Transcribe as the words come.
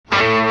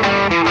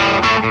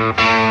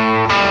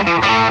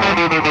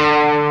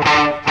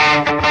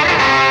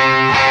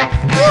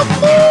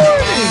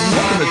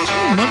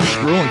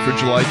for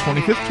July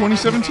 25th,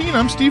 2017.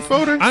 I'm Steve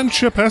Fodor. I'm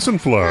Chip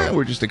Hessenflow. Yeah,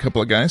 we're just a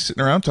couple of guys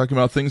sitting around talking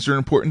about things that are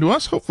important to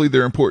us. Hopefully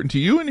they're important to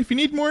you. And if you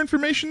need more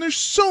information, there's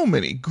so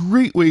many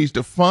great ways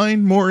to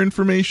find more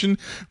information.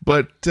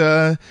 But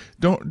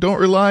don't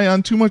rely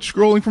on too much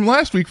scrolling from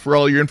last week for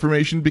all your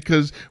information,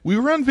 because we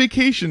were on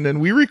vacation and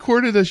we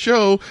recorded a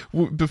show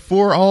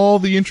before all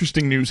the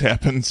interesting news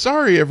happened.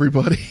 Sorry,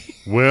 everybody.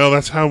 Well,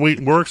 that's how it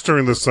works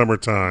during the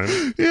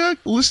summertime. Yeah,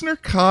 listener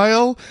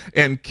Kyle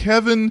and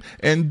Kevin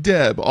and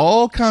Deb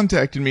all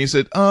contacted me and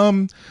said,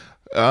 why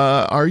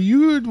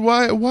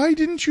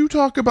didn't you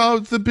talk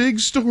about the big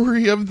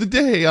story of the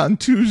day on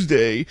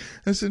Tuesday?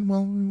 I said,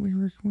 well, we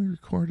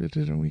recorded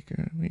it a week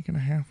and a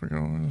half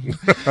ago.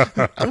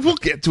 We'll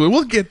get to it.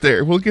 We'll get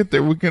there. We're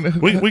gonna.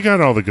 We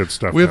got all the good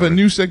stuff. We have a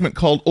new segment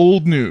called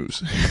Old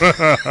News.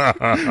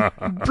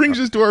 Brings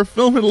us to our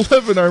film at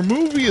 11, our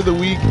movie of the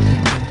week.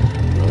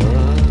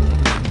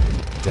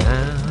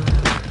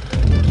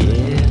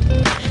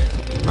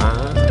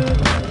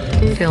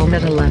 Film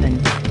at 11.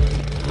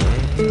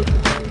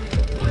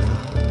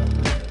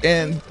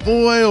 And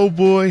boy, oh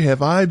boy,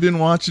 have I been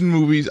watching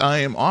movies. I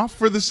am off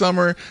for the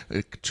summer.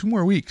 2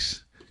 more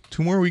weeks.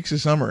 2 more weeks of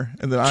summer,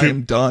 and then I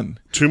am done.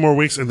 2 more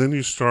weeks, and then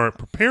you start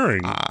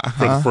preparing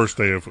for the first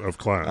day of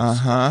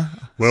class.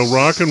 Well,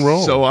 rock and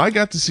roll. So I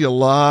got to see a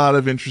lot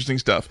of interesting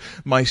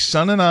stuff. My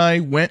son and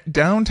I went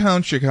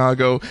downtown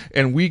Chicago,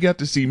 and we got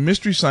to see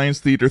Mystery Science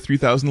Theater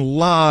 3000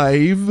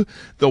 live,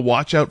 the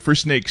Watch Out for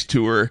Snakes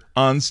tour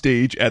on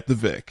stage at the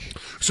Vic.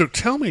 So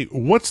tell me,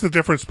 what's the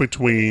difference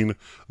between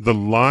the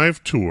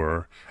live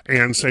tour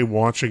and, say,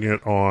 watching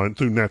it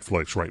through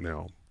Netflix right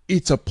now?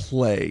 It's a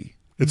play.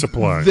 It's a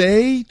play.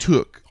 They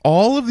took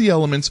all of the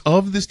elements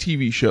of this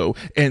TV show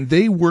and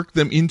they worked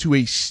them into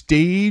a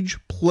stage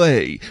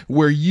play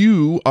where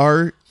you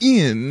are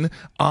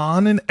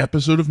on an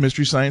episode of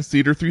Mystery Science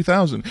Theater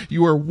 3000.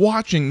 You are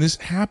watching this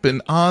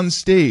happen on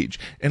stage.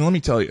 And let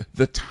me tell you,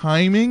 the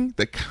timing,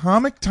 the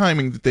comic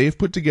timing that they have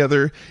put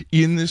together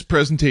in this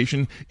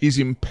presentation is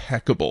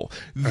impeccable.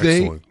 Excellent.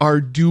 They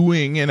are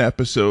doing an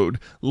episode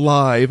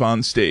live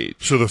on stage.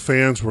 So the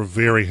fans were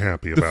very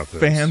happy about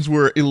this. The fans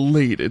were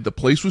elated. The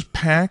place was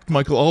packed.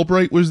 Michael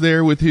Albright was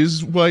there with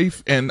his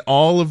wife and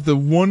all of the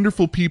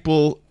wonderful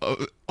people.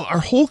 Our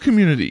whole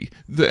community,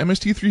 the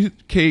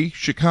MST3K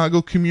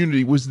Chicago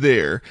community, was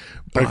there.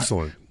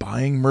 Excellent.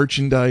 Buying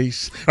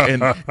merchandise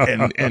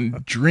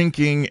and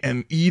drinking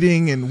and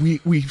eating, and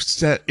we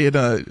sat in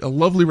a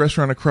lovely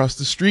restaurant across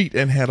the street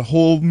and had a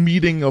whole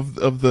meeting of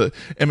the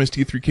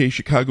MST3K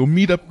Chicago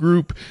meetup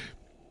group.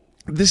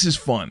 This is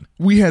fun.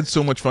 We had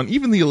so much fun.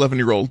 Even the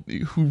 11-year-old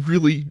who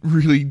really,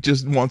 really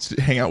just wants to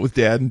hang out with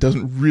dad and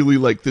doesn't really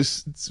like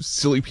this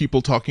silly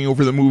people talking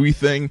over the movie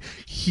thing,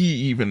 he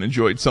even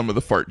enjoyed some of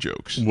the fart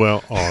jokes.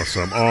 Well,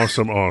 awesome.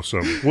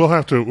 We'll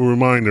have to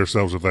remind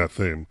ourselves of that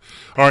theme.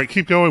 All right,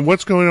 keep going.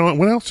 What's going on?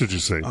 What else did you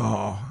see?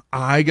 Oh,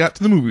 I got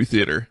to the movie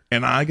theater,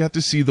 and I got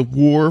to see The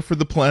War for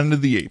the Planet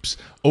of the Apes.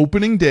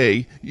 Opening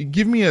day,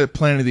 give me a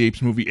Planet of the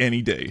Apes movie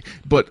any day,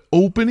 but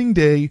opening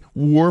day,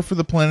 War for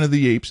the Planet of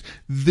the Apes,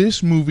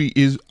 this movie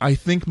is, I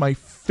think, my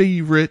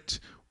favorite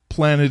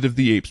Planet of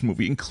the Apes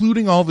movie,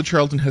 including all the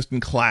Charlton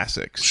Heston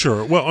classics.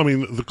 Sure. Well, I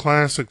mean, the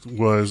classic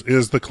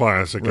is the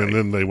classic, right. And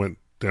then they went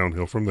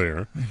downhill from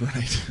there.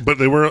 Right. But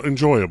they were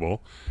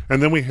enjoyable.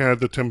 And then we had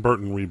the Tim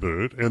Burton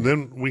reboot, and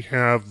then we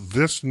have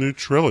this new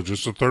trilogy.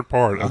 It's the third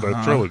part of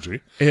that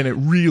trilogy. And it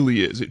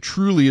really is. It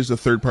truly is the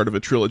third part of a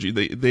trilogy.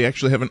 They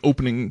actually have an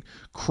opening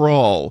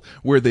crawl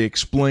where they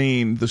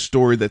explain the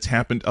story that's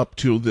happened up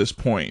to this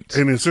point.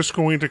 And is this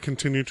going to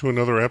continue to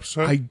another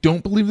episode? I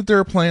don't believe that there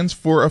are plans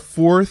for a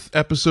 4th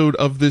episode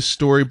of this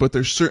story, but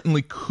there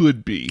certainly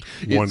could be.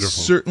 Wonderful. It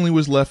certainly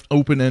was left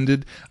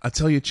open-ended. I'll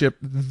tell you, Chip,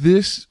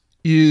 this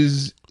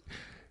is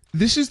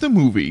the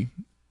movie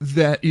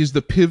that is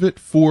the pivot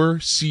for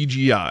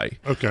CGI.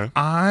 Okay.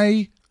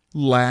 I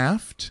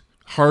laughed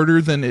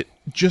harder than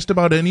just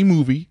about any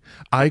movie.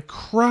 I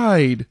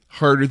cried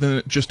harder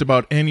than just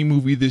about any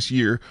movie this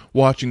year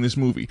watching this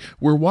movie.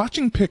 We're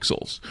watching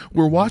pixels.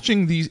 We're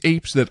watching these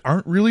apes that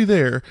aren't really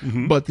there,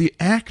 but the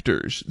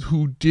actors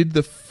who did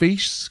the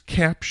face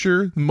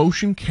capture,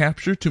 motion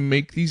capture to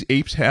make these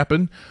apes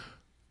happen,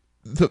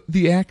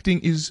 the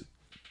acting is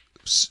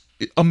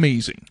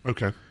amazing.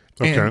 Okay.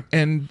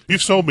 And you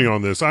sold me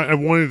on this. I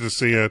wanted to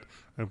see it.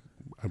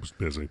 I was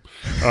busy.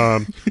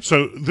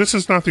 So this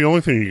is not the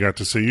only thing you got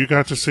to see. You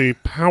got to see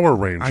Power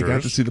Rangers. I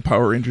got to see the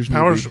Power Rangers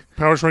movie.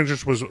 Power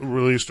Rangers was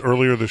released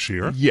earlier this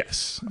year.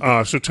 Yes.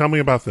 So tell me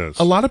about this.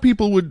 A lot of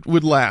people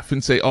would laugh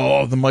and say,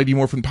 oh, the Mighty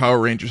Morphin Power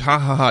Rangers. Ha,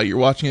 ha, ha. You're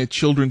watching a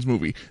children's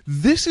movie.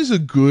 This is a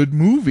good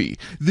movie.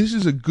 This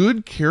is a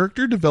good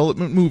character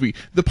development movie.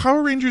 The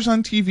Power Rangers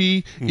on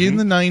TV in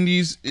the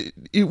 90s,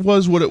 it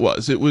was what it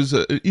was. It was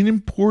an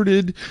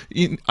imported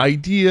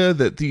idea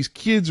that these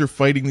kids are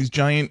fighting these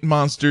giant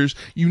monsters.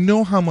 You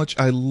know how much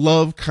I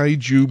love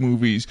kaiju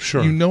movies.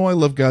 Sure. You know I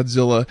love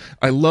Godzilla.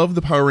 I love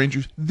the Power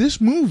Rangers.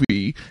 This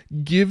movie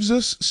gives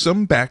us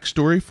some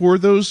backstory for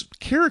those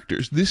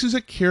characters. This is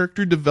a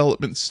character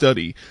development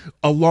study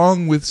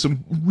along with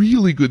some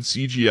really good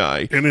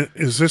CGI. And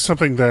is this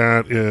something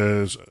that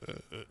is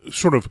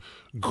sort of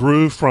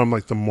grew from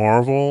like the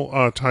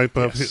Marvel type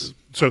of... Yes.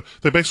 So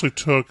they basically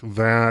took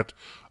that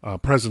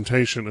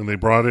presentation and they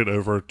brought it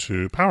over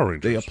to Power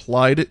Rangers. They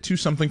applied it to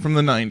something from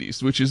the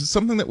 90s, which is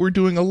something that we're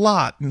doing a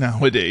lot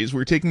nowadays.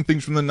 We're taking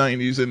things from the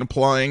 90s and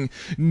applying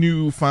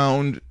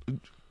newfound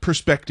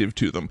perspective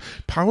to them.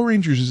 Power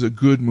Rangers is a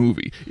good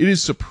movie. It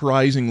is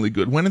surprisingly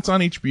good. When it's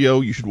on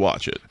HBO, you should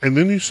watch it. And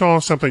then you saw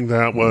something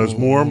that was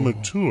more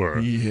mature.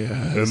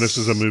 Yes. And this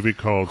is a movie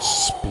called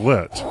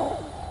Split.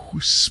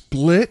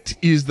 Split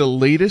is the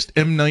latest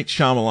M. Night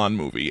Shyamalan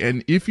movie,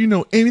 and if you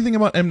know anything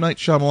about M. Night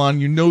Shyamalan,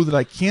 you know that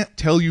I can't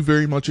tell you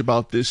very much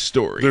about this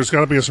story. There's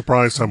got to be a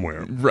surprise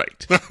somewhere.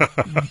 Right.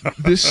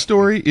 This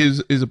story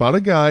is about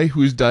a guy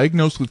who is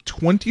diagnosed with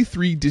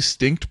 23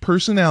 distinct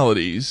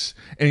personalities,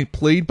 and he's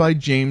played by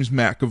James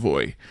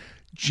McAvoy.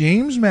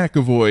 James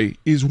McAvoy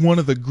is one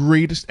of the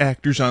greatest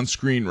actors on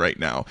screen right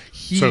now.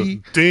 So,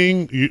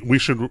 ding, we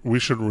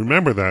should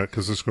remember that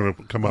because it's going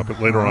to come up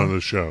later on in the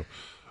show.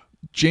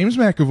 James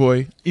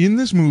McAvoy, in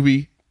this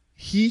movie,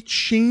 he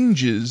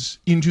changes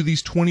into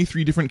these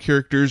 23 different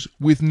characters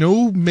with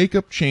no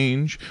makeup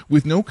change,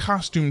 with no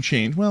costume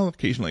change. Well,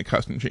 occasionally a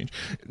costume change.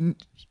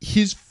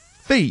 His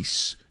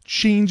face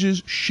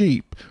changes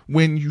shape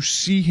when you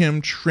see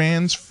him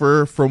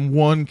transfer from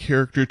one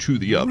character to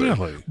the other.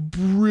 Really?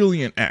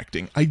 Brilliant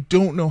acting. I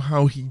don't know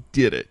how he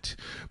did it,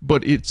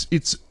 but it's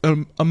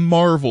a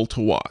marvel to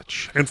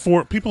watch. And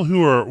for people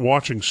who are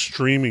watching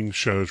streaming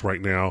shows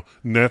right now,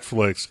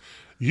 Netflix,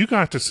 you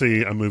got to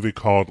see a movie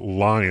called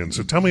Lion.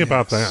 So tell me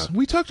about that.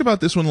 We talked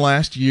about this one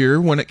last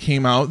year when it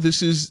came out.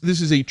 This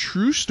is a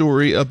true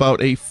story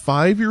about a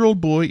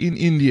 5-year-old boy in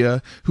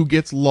India who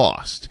gets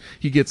lost.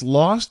 He gets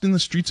lost in the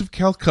streets of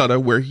Calcutta,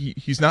 where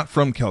he's not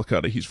from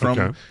Calcutta. He's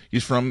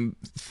from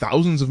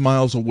thousands of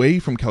miles away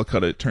from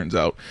Calcutta, it turns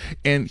out.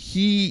 And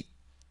he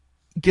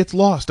gets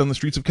lost on the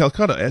streets of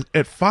Calcutta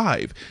at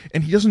 5,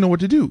 and he doesn't know what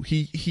to do.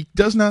 He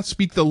does not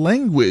speak the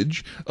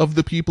language of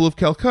the people of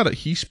Calcutta.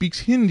 He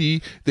speaks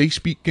Hindi, they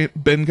speak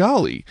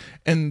Bengali.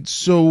 And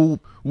so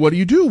what do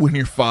you do when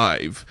you're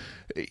 5?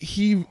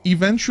 He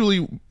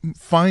eventually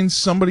finds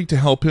somebody to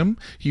help him.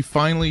 He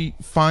finally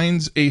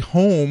finds a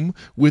home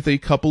with a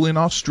couple in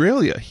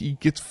Australia. He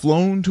gets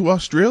flown to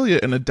Australia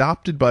and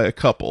adopted by a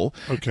couple,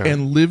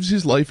 and lives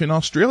his life in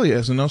Australia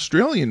as an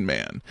Australian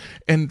man.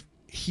 And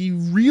he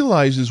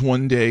realizes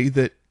one day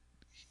that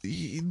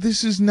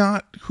this is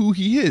not who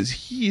he is.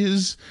 He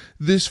is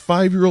this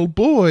 5-year-old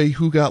boy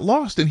who got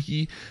lost, and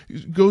he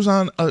goes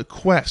on a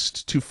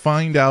quest to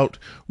find out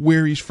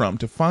where he's from,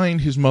 to find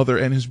his mother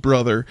and his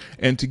brother,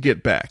 and to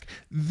get back.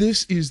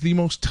 This is the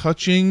most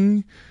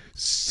touching,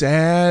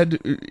 sad...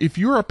 If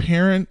you're a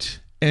parent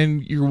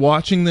and you're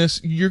watching this,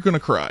 you're going to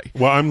cry.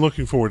 Well, I'm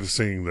looking forward to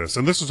seeing this.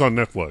 And this is on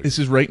Netflix. This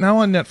is right now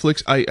on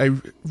Netflix. I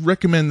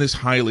recommend this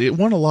highly. It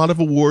won a lot of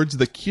awards.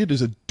 The kid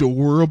is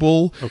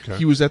adorable. Okay.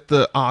 He was at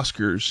the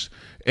Oscars,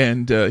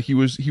 and he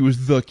was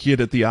the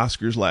kid at the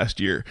Oscars last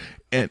year.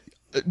 And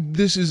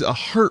this is a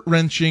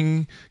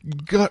heart-wrenching,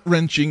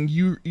 gut-wrenching.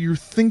 You're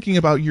thinking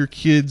about your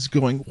kids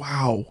going,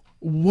 wow,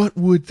 what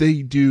would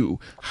they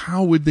do?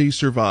 How would they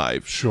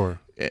survive? Sure.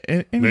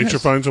 And Nature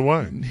finds a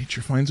way.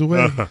 Nature finds a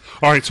way. All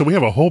right, so we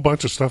have a whole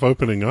bunch of stuff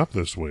opening up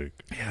this week.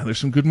 Yeah, there's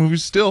some good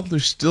movies still.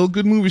 There's still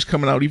good movies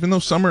coming out, even though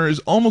summer is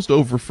almost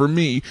over for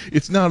me.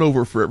 It's not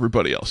over for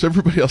everybody else.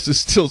 Everybody else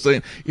is still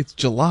saying, it's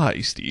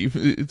July, Steve.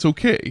 It's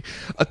okay.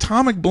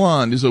 Atomic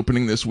Blonde is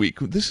opening this week.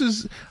 This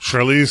is...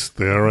 Charlize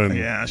Theron.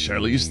 Yeah,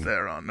 Charlize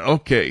Theron.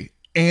 Okay.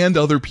 And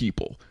other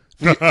people.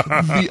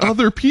 The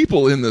other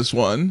people in this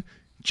one...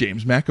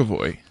 James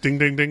McAvoy. Ding,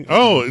 ding, ding.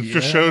 Oh, it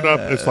just showed up.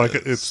 It's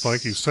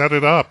like you set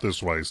it up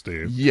this way,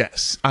 Steve.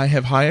 Yes. I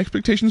have high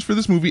expectations for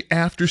this movie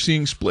after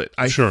seeing Split.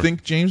 I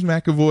think James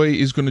McAvoy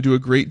is going to do a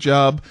great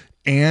job,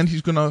 and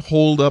he's going to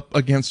hold up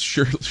against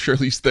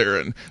Charlize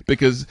Theron,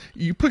 because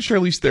you put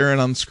Charlize Theron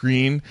on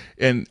screen,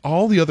 and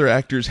all the other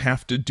actors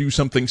have to do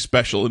something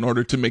special in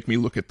order to make me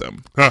look at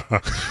them. All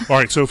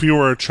right, so if you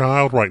were a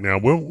child right now,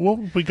 what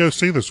will we go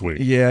see this week?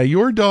 Yeah,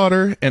 your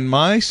daughter and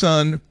my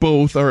son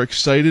both are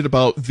excited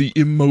about the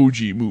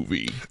Emoji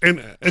Movie.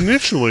 And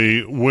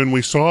initially, when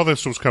we saw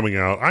this was coming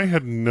out, I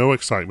had no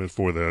excitement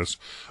for this.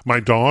 My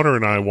daughter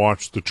and I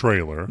watched the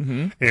trailer,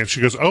 and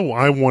she goes, oh,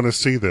 I want to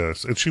see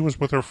this. And she was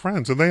with her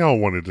friends, and they all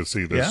wanted to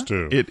see this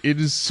too. It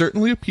is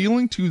certainly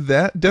appealing to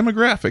that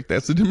demographic.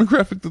 That's the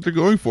demographic that they're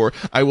going for.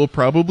 I will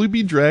probably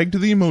be dragged to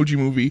the Emoji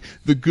Movie.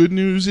 The good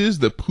news is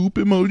the poop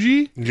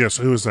emoji. Yes,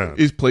 who is that?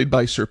 Is played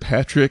by Sir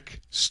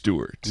Patrick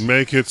Stewart.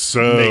 Make it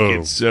so.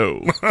 Make it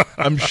so.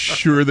 I'm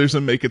sure there's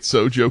a make it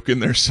so joke in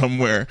there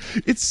somewhere.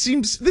 It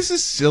seems this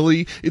is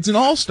silly. It's an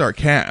all-star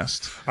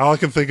cast. All I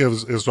can think of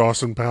is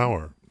Austin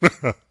Power.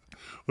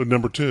 with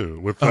number 2.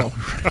 With Oh,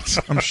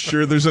 right. I'm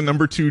sure there's a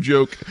number 2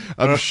 joke.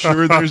 I'm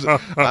sure there's.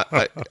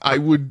 I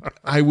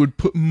would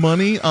put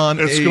money on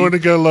it's going to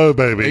go low,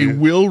 baby. a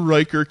Will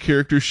Riker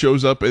character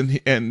shows up and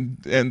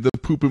the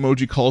poop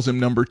emoji calls him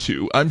number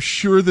 2. I'm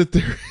sure that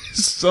there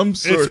is some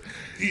sort.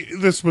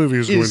 This movie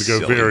is going to go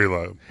silly. very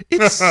low.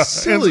 It's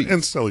silly.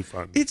 and silly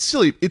fun. It's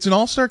silly. It's an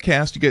all-star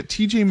cast. You got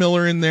T.J.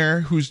 Miller in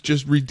there, who's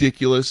just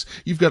ridiculous.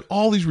 You've got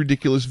all these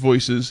ridiculous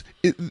voices.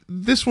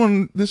 This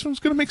one's going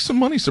to make some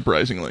money,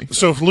 surprisingly.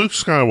 So if Luke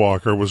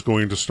Skywalker was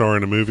going to star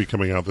in a movie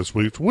coming out this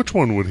week, which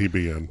one would he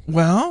be in?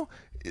 Well,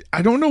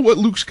 I don't know what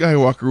Luke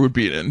Skywalker would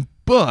be in,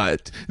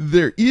 but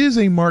there is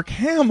a Mark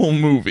Hamill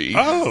movie.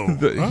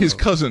 His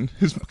cousin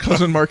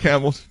Mark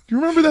Hamill. Do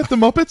you remember that, The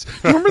Muppets?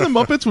 Do you remember The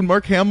Muppets when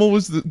Mark Hamill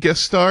was the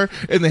guest star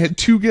and they had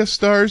 2 guest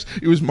stars?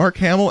 It was Mark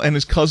Hamill and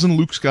his cousin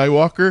Luke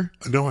Skywalker.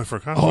 No, I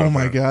forgot. Oh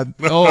my God.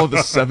 Oh, the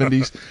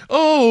 70s.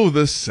 Oh,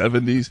 the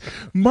 70s.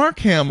 Mark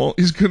Hamill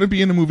is going to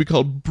be in a movie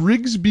called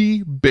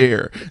Brigsby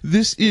Bear.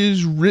 This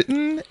is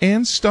written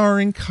and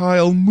starring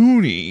Kyle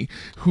Mooney,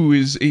 who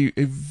is a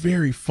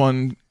very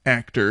fun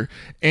actor,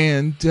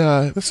 and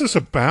this is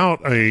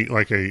about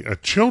a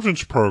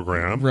children's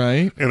program,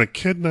 right? And a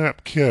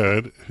kidnapped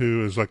kid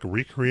who is like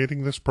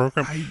recreating this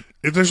program.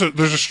 There's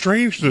a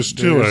strangeness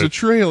to it. There's a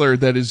trailer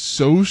that is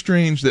so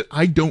strange that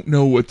I don't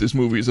know what this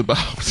movie is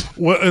about.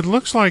 Well, it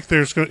looks like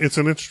it's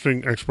an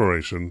interesting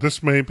exploration.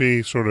 This may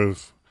be sort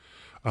of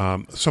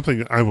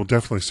something I will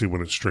definitely see when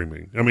it's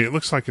streaming. I mean, it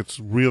looks like it's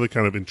really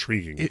kind of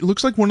intriguing. It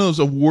looks like one of those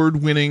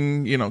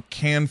award-winning,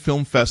 Cannes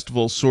Film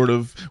Festival sort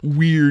of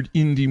weird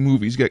indie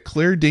movies. You got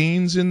Claire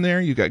Danes in there,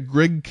 you got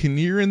Greg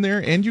Kinnear in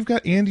there, and you've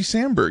got Andy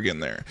Samberg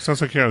in there.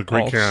 Sounds like you have a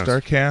great cast.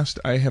 All-star cast.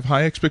 I have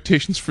high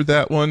expectations for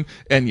that one.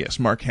 And yes,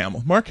 Mark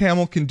Hamill. Mark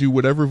Hamill can do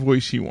whatever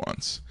voice he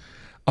wants.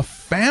 A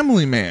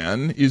Family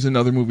Man is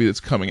another movie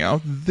that's coming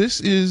out. This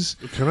is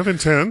kind of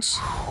intense.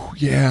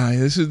 Yeah,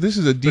 this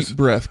is a deep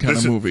breath kind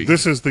of movie.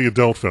 This is the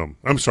adult film.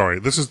 I'm sorry.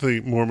 This is the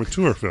more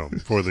mature film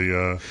for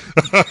the.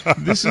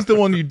 This is the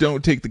one you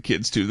don't take the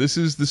kids to. This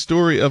is the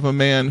story of a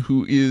man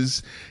who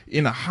is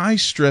in a high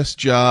stress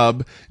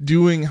job,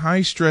 doing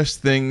high stress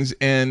things,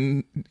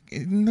 and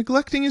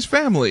neglecting his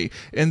family.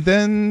 And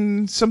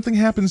then something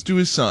happens to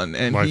his son,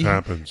 and life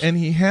happens, and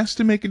he has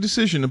to make a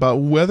decision about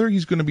whether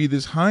he's going to be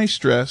this high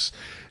stress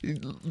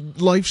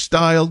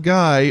lifestyle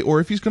guy or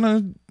if he's going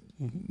to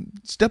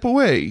step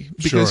away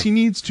because he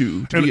needs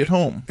to be at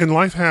home. And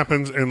life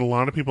happens, and a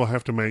lot of people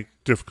have to make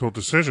difficult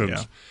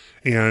decisions.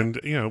 Yeah.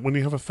 And when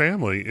you have a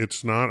family,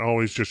 it's not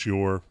always just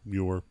your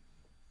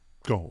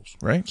goals,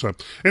 right? So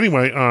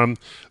anyway,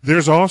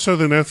 there's also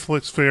the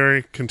Netflix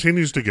fairy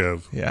continues to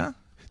give. Yeah.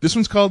 This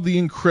one's called The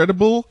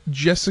Incredible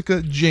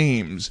Jessica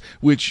James,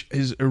 which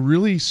is a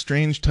really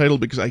strange title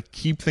because I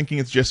keep thinking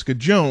it's Jessica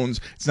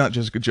Jones. It's not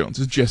Jessica Jones.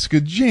 It's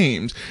Jessica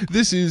James.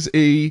 This is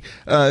a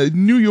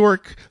New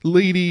York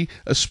lady,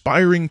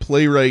 aspiring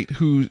playwright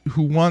who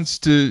wants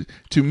to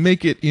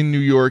make it in New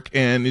York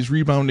and is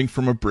rebounding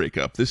from a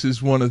breakup. This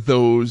is one of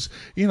those,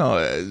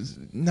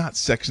 not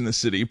Sex in the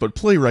City, but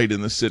playwright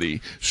in the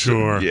city.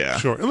 Sure. So, yeah.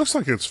 Sure. It looks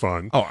like it's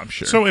fun. Oh, I'm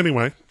sure. So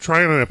anyway,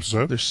 try an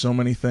episode. There's so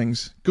many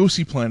things. Go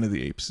see Planet of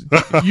the Apes.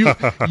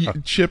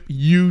 Chip,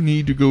 you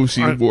need to go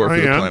see War for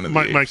the Planet of the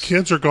Apes. My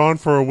kids are gone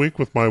for a week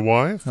with my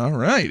wife. All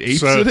right,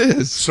 Apes it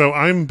is. So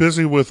I'm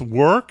busy with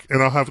work,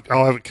 and I'll have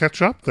it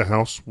catch up. The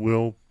house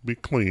will be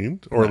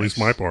cleaned, or at least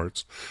my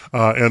parts.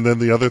 And then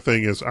the other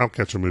thing is I'll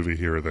catch a movie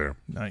here or there.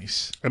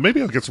 Nice. And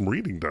maybe I'll get some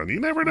reading done. You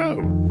never know.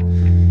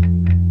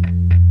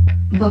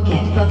 Book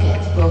it. Book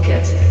it. Book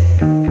it.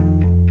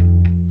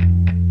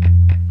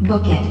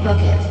 Book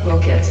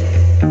it.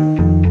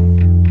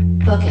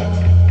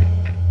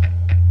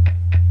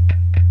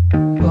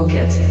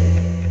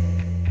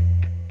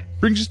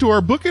 Brings us to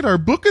our book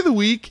of the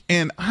week,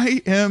 and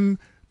I am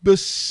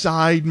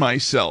beside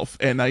myself,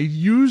 and I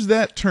use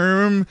that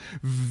term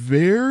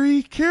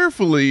very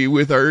carefully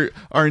with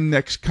our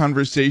next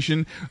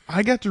conversation.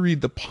 I got to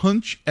read The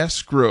Punch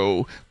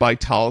Escrow by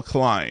Tal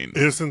Klein.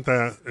 Isn't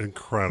that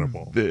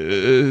incredible?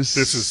 This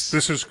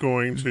is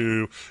going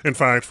to, in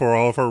fact, for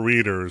all of our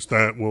readers,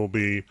 that will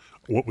be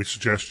what we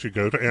suggest you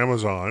go to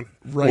Amazon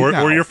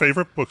now. Or your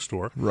favorite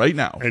bookstore right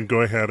now and go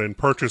ahead and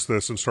purchase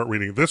this and start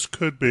reading. This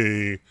could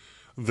be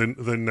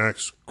the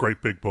next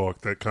great big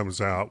book that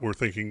comes out. We're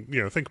thinking,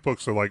 think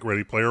books are like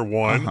Ready Player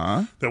One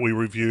that we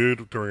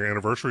reviewed during our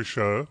anniversary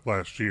show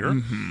last year.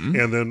 Mm-hmm.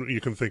 And then you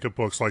can think of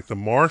books like The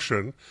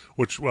Martian,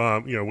 which, we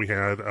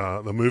had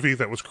the movie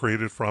that was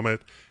created from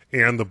it,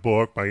 and the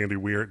book by Andy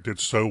Weir did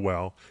so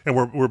well. And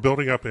we're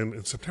building up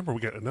in September. We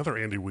get another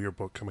Andy Weir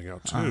book coming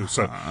out too.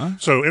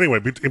 So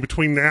anyway, in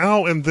between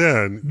now and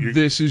then,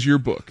 this is your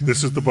book.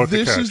 This is the book.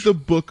 This is the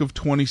book of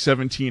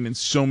 2017 in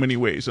so many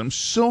ways. I'm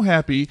so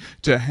happy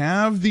to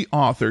have the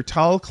author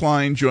Tal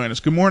Klein join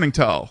us. Good morning,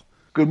 Tal.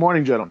 Good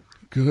morning, gentlemen.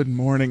 Good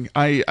morning.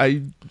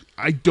 I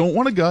don't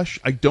want to gush.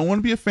 I don't want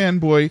to be a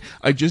fanboy.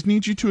 I just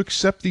need you to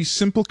accept these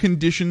simple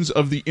conditions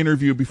of the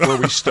interview before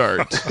we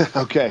start.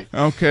 Okay.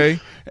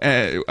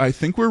 I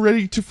think we're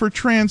ready for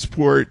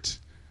transport.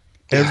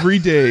 Every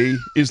day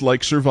is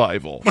like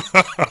survival.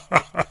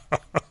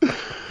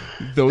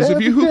 Those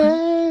of you who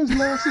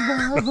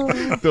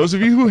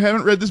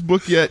haven't read this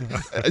book yet,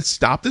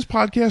 stop this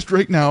podcast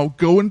right now,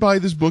 go and buy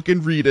this book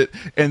and read it,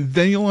 and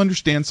then you'll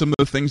understand some of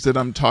the things that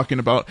I'm talking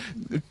about.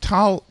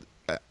 Tal,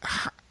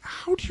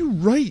 how do you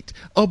write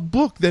a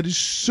book that is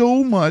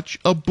so much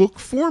a book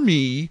for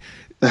me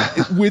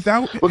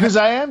without... Because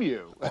I am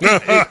you.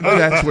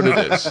 That's what it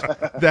is.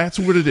 That's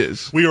what it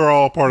is. We are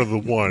all part of the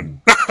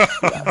one.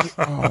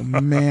 Oh,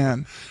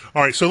 man.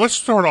 All right, so let's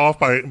start off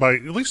by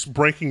at least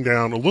breaking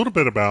down a little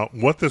bit about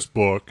what this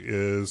book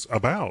is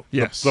about.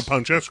 Yes. The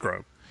Punch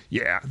Escrow.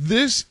 Yeah,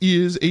 this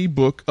is a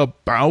book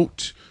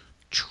about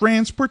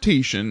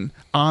transportation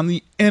on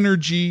the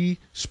energy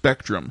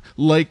spectrum,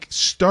 like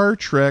Star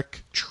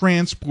Trek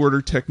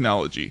transporter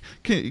technology.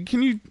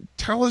 Can you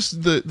tell us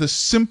the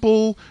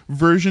simple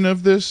version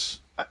of this?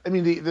 I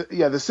mean,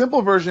 the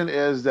simple version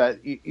is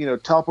that,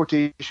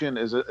 teleportation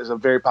is a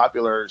very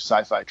popular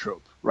sci-fi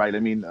trope, right?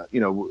 I mean,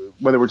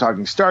 whether we're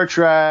talking Star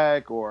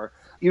Trek or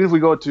even if we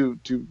go to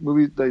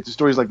movies like the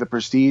stories like The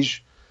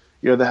Prestige,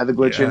 that had the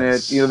glitch in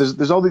it.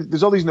 There's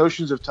all these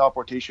notions of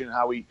teleportation and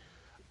how we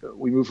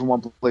move from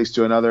one place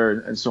to another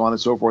and so on and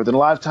so forth. And a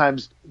lot of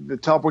times the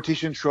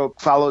teleportation trope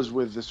follows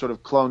with the sort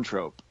of clone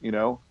trope,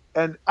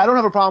 And I don't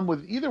have a problem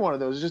with either one of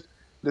those. It's just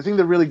the thing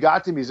that really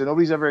got to me is that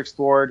nobody's ever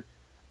explored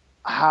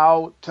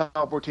how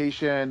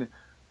teleportation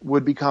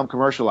would become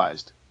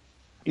commercialized.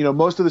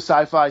 Most of the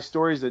sci-fi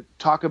stories that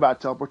talk about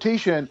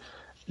teleportation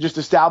just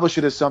establish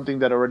it as something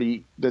that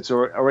already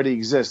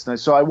exists. And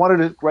so I wanted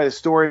to write a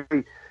story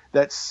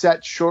that's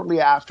set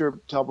shortly after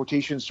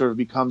teleportation sort of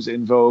becomes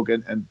in vogue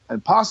and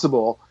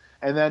possible,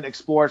 and then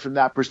explore it from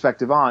that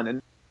perspective on.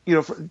 And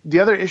the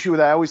other issue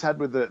that I always had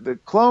with the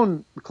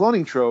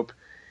cloning trope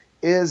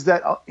is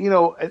that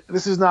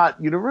this is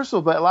not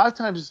universal, but a lot of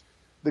times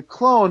the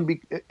clone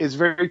is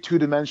very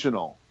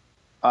two-dimensional,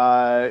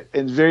 and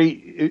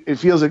it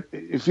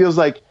feels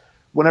like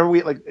whenever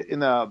we like in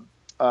the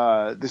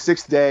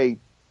Sixth Day,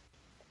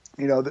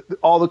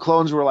 all the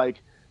clones were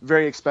like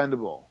very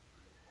expendable,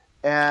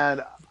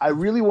 and I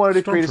really wanted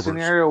to create a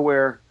scenario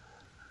where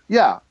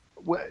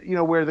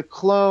the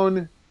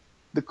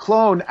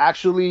clone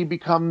actually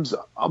becomes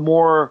a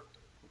more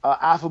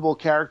affable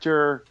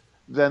character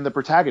than the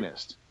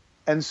protagonist.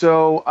 And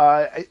so,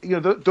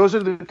 those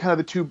are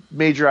the two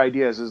major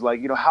ideas. Is like,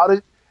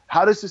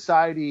 how does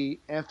society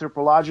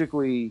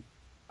anthropologically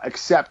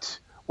accept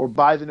or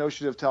buy the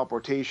notion of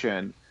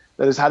teleportation?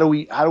 That is, how do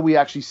we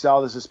actually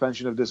sell the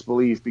suspension of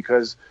disbelief?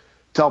 Because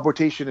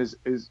teleportation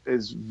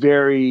is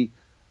very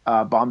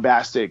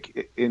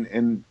bombastic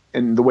in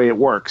the way it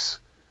works,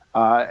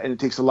 and it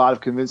takes a lot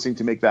of convincing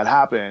to make that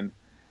happen.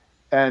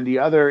 And the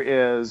other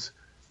is,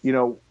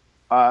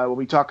 when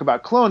we talk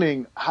about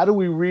cloning, how do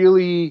we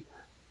really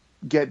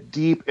get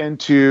deep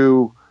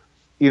into,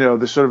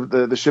 the sort of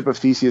the ship of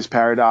Theseus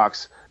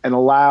paradox and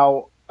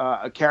allow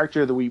a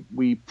character that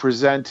we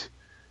present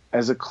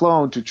as a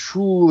clone to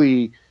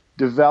truly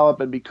develop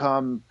and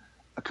become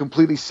a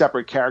completely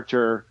separate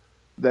character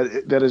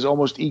that is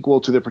almost equal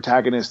to the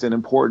protagonist in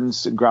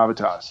importance and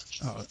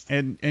gravitas.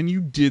 And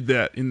you did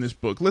that in this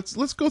book.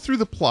 Let's go through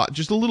the plot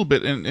just a little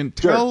bit and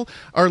tell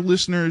our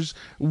listeners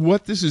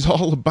what this is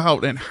all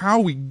about and how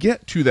we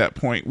get to that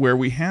point where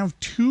we have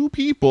two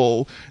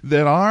people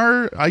that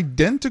are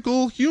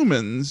identical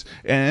humans.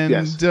 And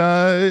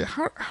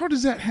how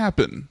does that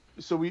happen?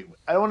 So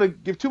I don't want to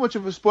give too much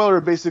of a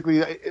spoiler. Basically,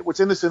 what's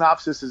in the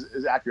synopsis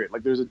is accurate.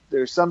 Like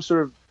there's some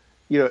sort of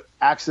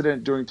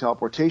accident during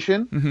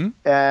teleportation,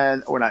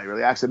 or not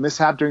really accident,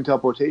 mishap during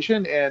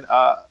teleportation, and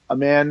a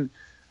man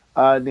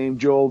named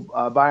Joel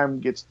Byram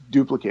gets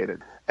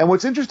duplicated. And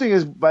what's interesting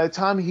is by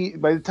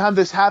the time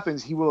this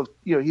happens, he will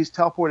have, he's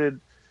teleported,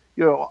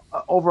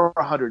 over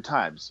 100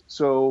 times.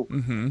 So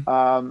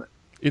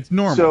it's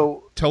normal.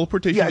 So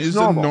teleportation is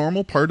normal. A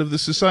normal part of the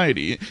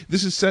society.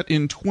 This is set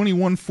in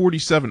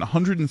 2147,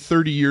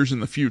 130 years in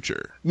the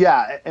future.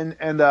 Yeah, and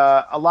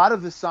a lot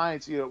of the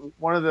science,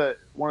 one of the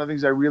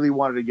things I really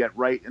wanted to get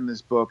right in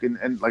this book, and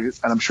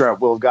I'm sure I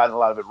will have gotten a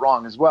lot of it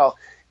wrong as well,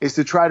 is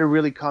to try to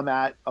really come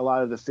at a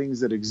lot of the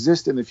things that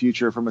exist in the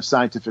future from a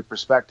scientific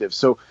perspective.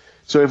 So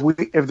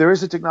if there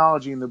is a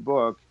technology in the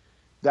book,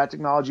 that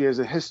technology has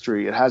a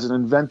history, it has an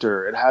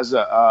inventor, it has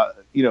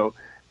it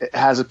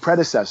has a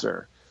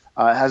predecessor.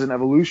 It has an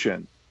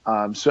evolution.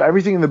 So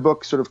everything in the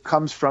book sort of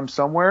comes from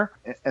somewhere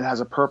and has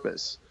a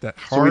purpose. That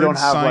hard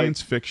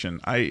science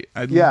fiction. I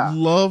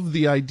love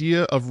the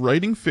idea of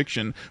writing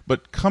fiction,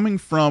 but coming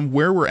from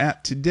where we're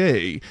at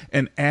today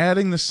and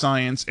adding the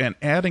science and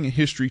adding a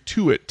history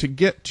to it to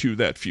get to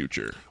that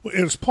future. Well,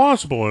 it's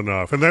plausible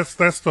enough, and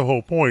that's the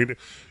whole point.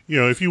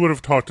 If you would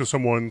have talked to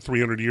someone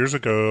 300 years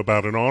ago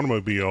about an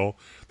automobile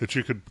that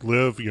you could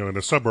live, in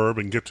a suburb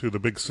and get to the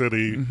big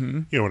city,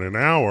 in an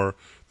hour,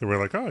 they were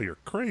like, "Oh, you're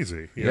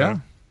crazy." You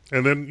know?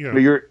 And then,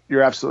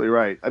 you're absolutely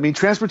right. I mean,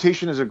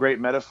 transportation is a great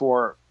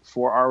metaphor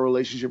for our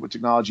relationship with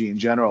technology in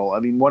general. I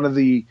mean, one of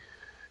the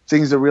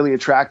things that really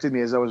attracted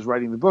me as I was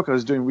writing the book, I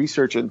was doing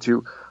research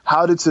into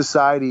how did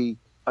society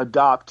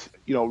adopt,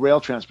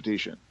 rail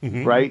transportation,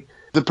 right?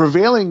 The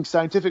prevailing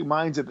scientific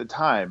minds at the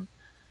time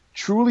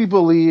truly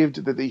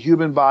believed that the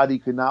human body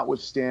could not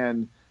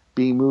withstand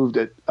being moved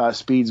at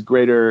speeds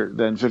greater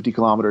than 50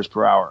 kilometers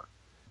per hour.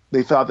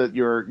 They thought that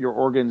your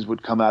organs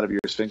would come out of your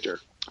sphincter,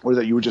 or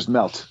that you would just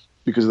melt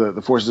because of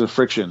the forces of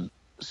friction.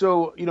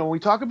 So, when we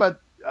talk about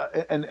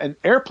and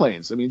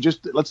airplanes, I mean,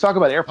 just let's talk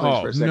about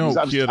airplanes for a second.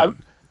 No kidding.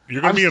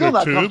 You're going to be in still a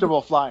not tube.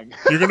 comfortable flying.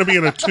 You're going to be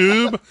in a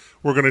tube.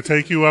 We're going to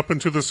take you up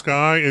into the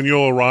sky, and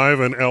you'll arrive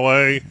in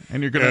L.A.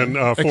 And you're going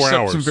to 4 accept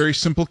hours. some very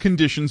simple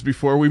conditions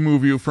before we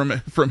move you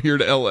from here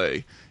to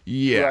L.A.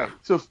 Yeah. Right.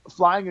 So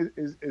flying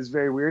is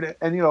very weird.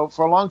 And,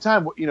 for a long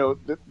time,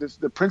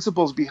 the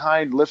principles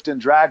behind lift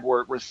and drag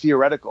were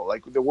theoretical.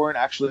 Like, there weren't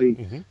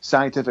actually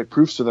scientific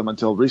proofs to them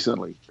until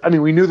recently. I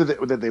mean, we knew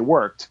that they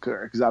worked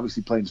because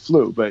obviously planes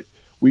flew, but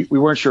we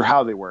weren't sure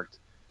how they worked.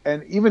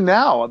 And even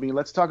now, I mean,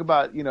 let's talk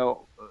about,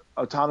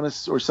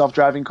 autonomous or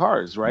self-driving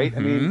cars, right? I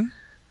mean,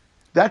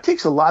 that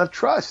takes a lot of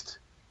trust.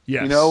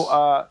 Yes.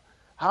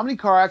 How many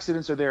car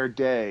accidents are there a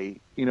day?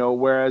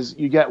 Whereas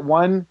you get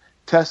one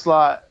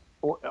Tesla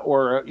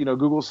or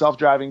Google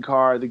self-driving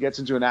car that gets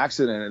into an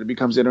accident and it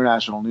becomes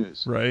international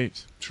news.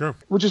 Right. Sure.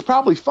 Which is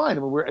probably fine.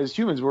 I mean, as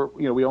humans,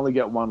 we only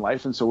get one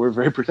life, and so we're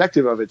very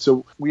protective of it.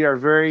 So we are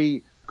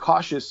very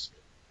cautious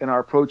in our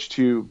approach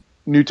to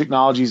new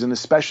technologies, and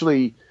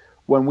especially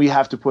when we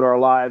have to put our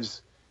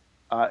lives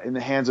in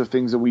the hands of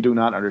things that we do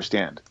not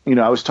understand.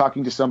 I was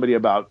talking to somebody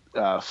about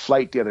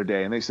flight the other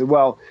day, and they said,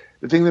 well,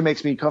 the thing that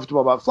makes me comfortable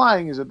about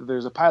flying is that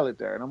there's a pilot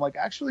there. And I'm like,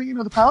 actually,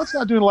 the pilot's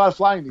not doing a lot of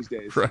flying these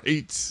days. Right.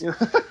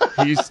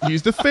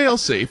 He's the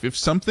fail-safe. If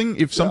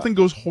something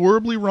goes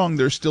horribly wrong,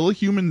 there's still a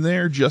human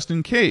there just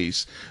in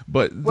case.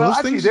 But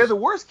they're the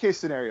worst case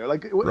scenario.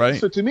 Like, right.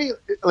 So to me,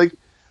 like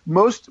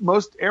most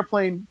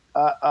airplane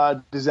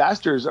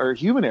disasters are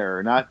human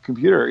error, not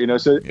computer.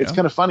 So it's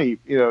kind of funny.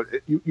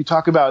 You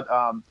talk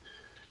about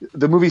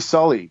the movie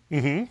Sully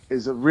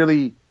is a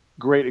really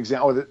great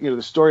example.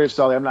 The story of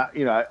Sully. I'm not,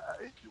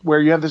 where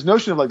you have this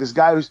notion of like this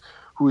guy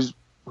who's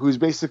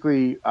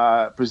basically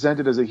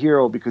presented as a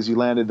hero because he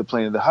landed the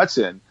plane in the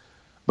Hudson.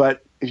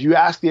 But if you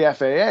ask the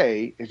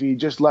FAA, if he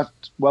just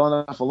left well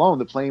enough alone,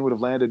 the plane would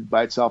have landed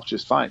by itself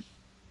just fine.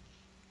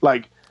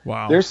 Like,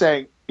 wow. They're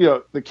saying,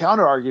 the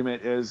counter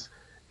argument is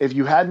if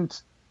you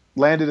hadn't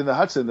landed in the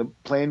Hudson, the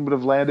plane would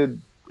have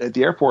landed at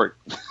the airport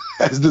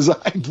as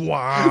designed.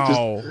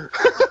 Wow.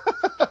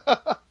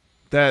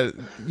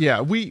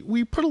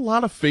 We put a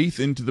lot of faith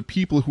into the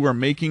people who are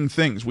making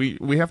things.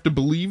 We have to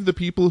believe the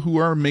people who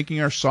are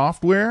making our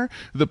software,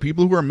 the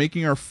people who are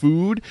making our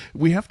food.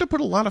 We have to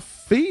put a lot of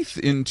faith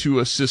into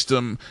a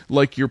system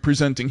like you're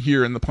presenting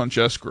here in the Punch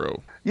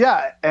Escrow.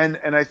 Yeah, and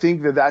I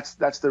think that's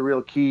the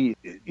real key.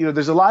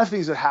 There's a lot of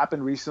things that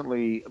happened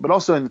recently, but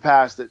also in the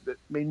past that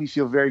made me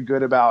feel very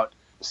good about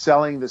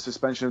selling the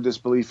suspension of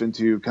disbelief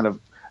into kind of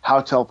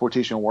how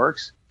teleportation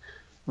works.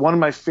 One of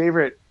my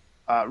favorite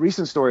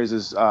recent stories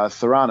is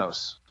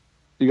Theranos.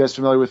 You guys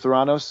familiar with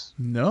Theranos?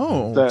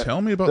 No.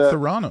 Tell me about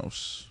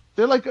Theranos.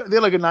 They're like a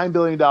 $9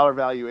 billion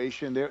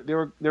valuation. They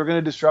were going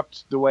to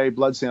disrupt the way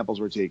blood samples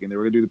were taken. They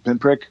were going to do the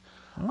pinprick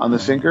on the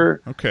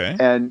finger. Okay.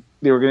 And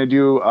they were going to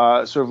do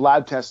sort of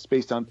lab tests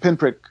based on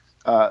pinprick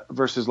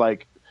versus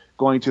like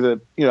going to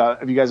the,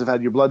 if you guys have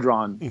had your blood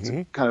drawn, it's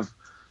a kind of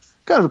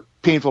a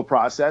painful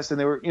process. And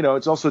they were,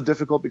 it's also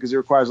difficult because it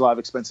requires a lot of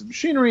expensive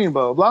machinery and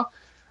blah, blah, blah.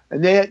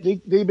 And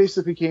they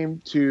basically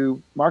came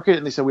to market,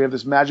 and they said, we have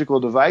this magical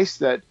device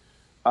that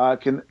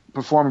can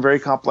perform very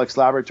complex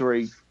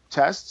laboratory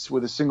tests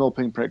with a single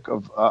pinprick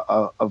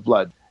of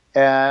blood.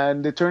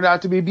 And it turned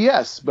out to be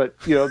BS, but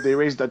they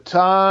raised a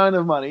ton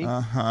of money.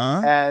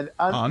 And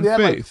on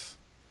faith.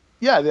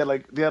 They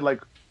had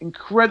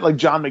incredible, like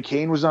John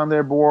McCain was on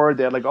their board.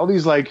 They had like all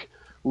these like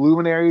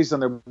luminaries on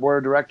their board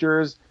of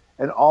directors,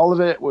 and all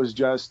of it was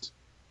just,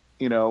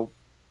 it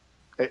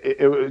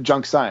was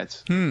junk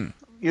science.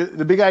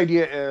 The big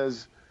idea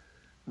is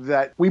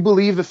that we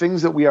believe the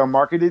things that we are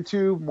marketed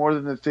to more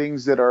than the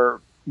things that are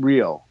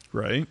real.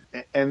 Right.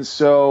 And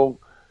so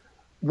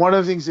one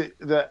of the things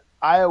that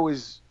I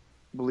always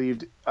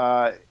believed,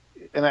 and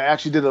I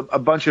actually did a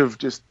bunch of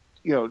just,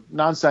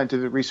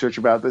 non-scientific research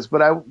about this,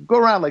 but I go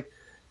around like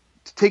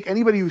to take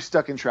anybody who's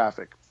stuck in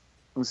traffic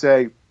and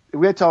say, if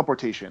we had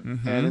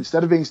teleportation and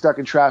instead of being stuck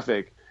in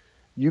traffic,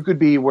 you could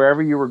be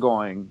wherever you were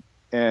going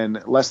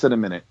in less than a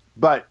minute.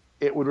 But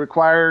it would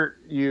require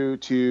you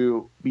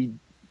to be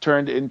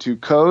turned into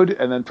code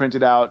and then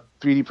printed out,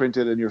 3D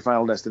printed in your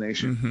final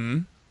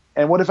destination.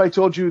 And what if I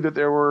told you that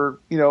there were,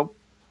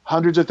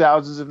 hundreds of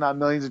thousands, if not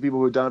millions of people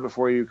who have done it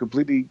before you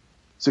completely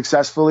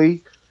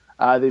successfulthink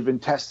they've been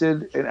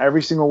tested in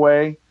every single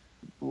way.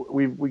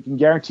 We can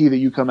guarantee that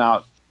you come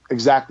out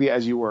exactly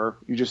as you were.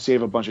 You just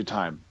save a bunch of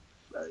time.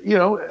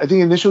 I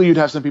think initially you'd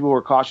have some people who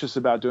are cautious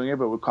about doing it,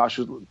 but were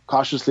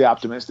cautiously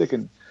optimistic.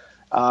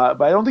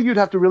 But I don't think you'd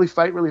have to really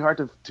fight really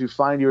hard to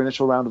find your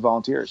initial round of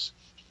volunteers.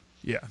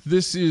 Yeah,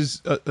 this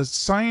is a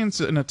science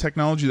and a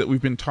technology that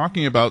we've been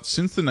talking about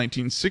since the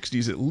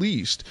 1960s, at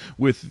least,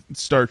 with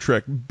Star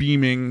Trek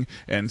beaming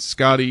and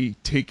Scotty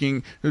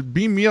taking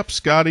beam me up,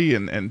 Scotty,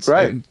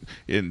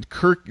 and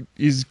Kirk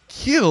is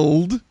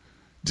killed,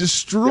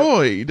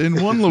 destroyed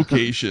in one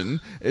location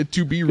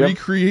to be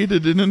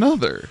recreated in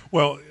another.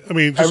 Well, I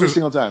mean, just every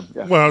single time.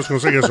 Yeah. Well, I was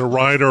going to say, as a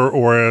writer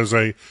or as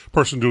a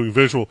person doing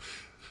visual,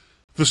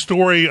 the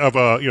story of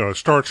a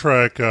Star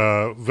Trek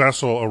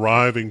vessel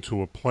arriving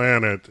to a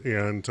planet,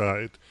 and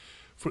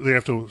they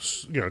have to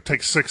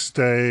take 6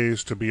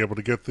 days to be able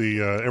to get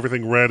the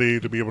everything ready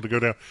to be able to go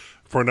down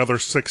for another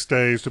 6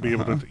 days to be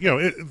able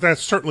to that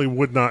certainly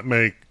would not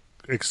make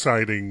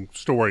exciting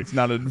story. It's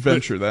not an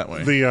adventure that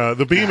way.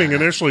 The beaming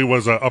initially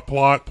was a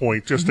plot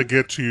point just to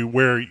get to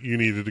where you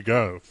needed to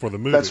go for the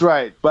movie. That's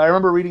right. But I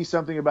remember reading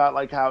something about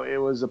like how it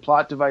was a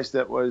plot device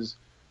that was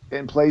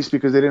in place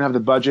because they didn't have the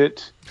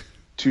budget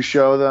to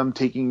show them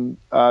taking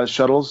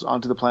shuttles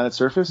onto the planet's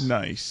surface.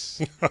 Nice.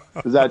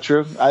 Is that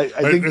true? I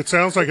think it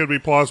sounds like it'd be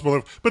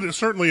plausible, but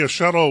certainly a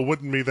shuttle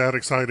wouldn't be that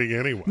exciting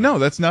anyway. No,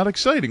 that's not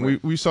exciting.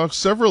 We saw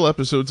several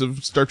episodes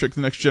of Star Trek: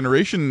 The Next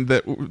Generation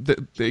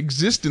that they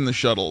exist in the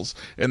shuttles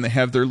and they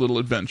have their little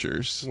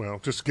adventures. Well,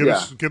 just get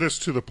us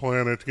to the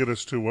planet, get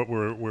us to what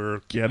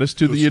we're get us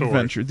to the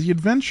adventure. The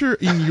adventure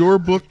in your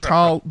book,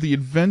 Tal, the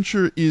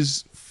adventure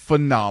is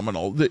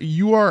phenomenal. That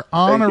you are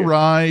on a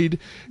ride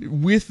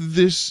with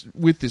this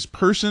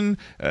person,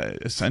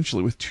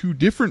 essentially with two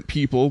different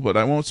people, but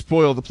I won't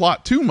spoil the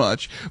plot too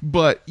much,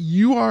 but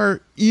you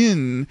are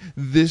in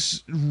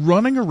this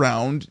running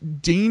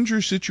around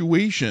danger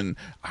situation.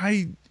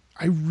 I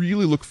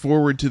really look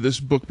forward to this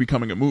book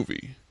becoming a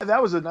movie.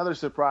 That was another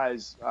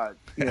surprise,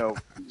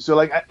 so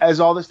like as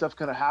all this stuff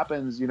kind of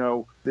happens,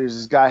 there's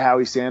this guy,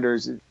 Howie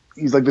Sanders.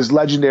 He's like this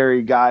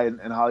legendary guy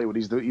in Hollywood.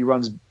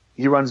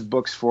 He runs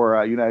books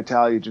for United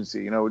Talent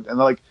Agency,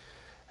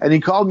 and he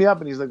called me up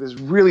and he's like this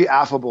really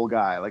affable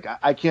guy. Like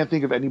I can't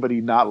think of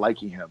anybody not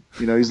liking him.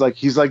 He's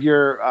like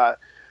your, I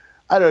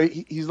don't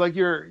know. He's like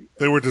your.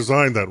 They were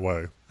designed that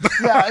way.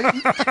 Yeah.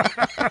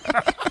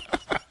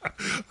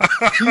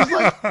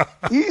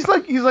 He's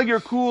like your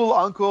cool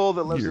uncle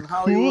that lives in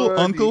Hollywood. Cool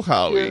Uncle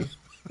Howie.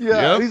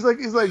 Yeah. Yep.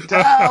 He's like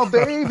Tal,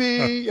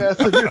 baby.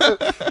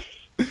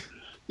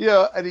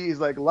 Yeah, and he's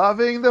like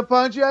loving the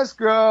punch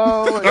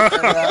escrow.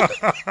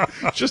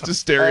 Just a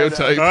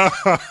stereotype.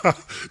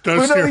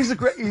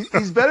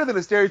 He's better than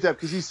a stereotype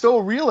because he's so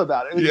real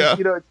about it.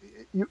 Yeah.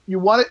 You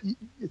want it.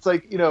 It's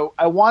like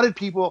I wanted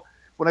people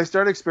when I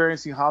started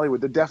experiencing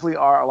Hollywood. There definitely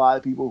are a lot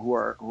of people who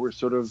are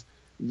sort of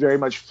very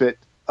much fit,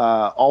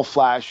 all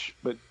flash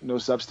but no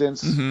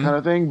substance kind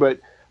of thing.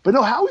 But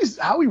no,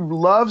 Howie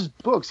loves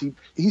books.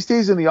 He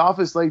stays in the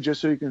office late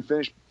just so he can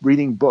finish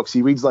reading books.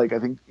 He reads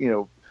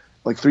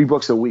like 3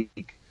 books a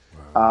week.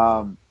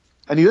 And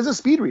he doesn't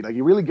speed read. Like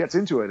he really gets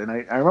into it. And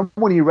I remember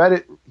when he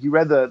read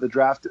the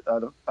draft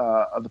of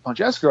the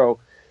Punch Escrow,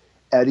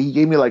 and he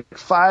gave me like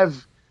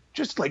 5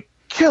 just like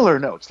killer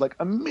notes, like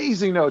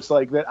amazing notes,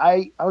 like that.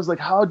 I was like,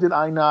 how did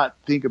I not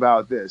think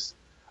about this?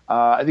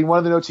 I think one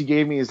of the notes he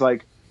gave me is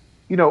like,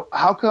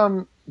 how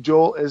come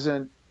Joel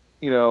isn't,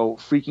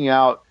 freaking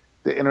out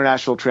the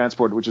International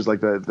Transport, which is like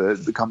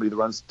the company that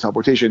runs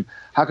teleportation.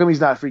 How come he's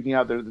not freaking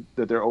out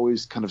that they're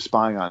always kind of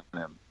spying on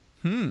him?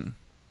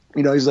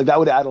 He's like, that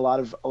would add a lot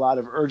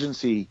of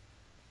urgency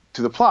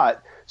to the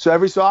plot. So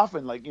every so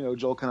often, like,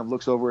 Joel kind of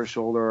looks over his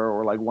shoulder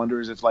or like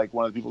wonders if like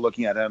one of the people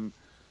looking at him,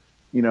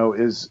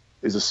 is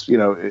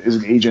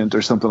an agent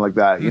or something like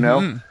that,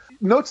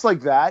 Notes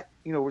like that,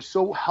 were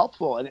so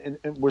helpful and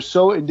were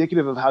so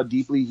indicative of how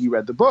deeply he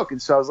read the book. And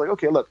so I was like,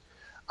 okay, look,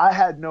 I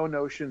had no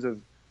notions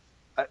of,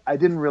 I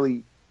didn't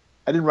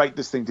write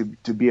this thing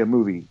to be a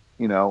movie.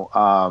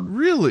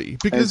 Really?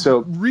 Because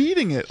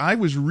reading it, I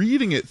was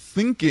reading it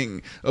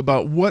thinking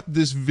about what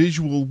this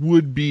visual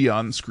would be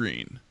on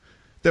screen.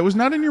 That was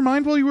not in your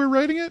mind while you were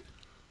writing it?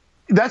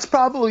 That's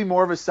probably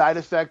more of a side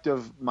effect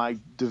of my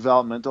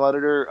developmental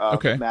editor,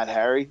 Matt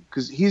Harry,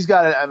 because he's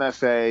got an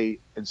MFA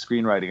in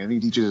screenwriting, and he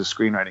teaches a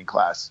screenwriting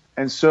class.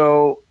 And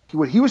so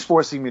what he was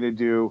forcing me to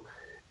do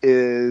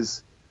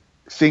is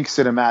think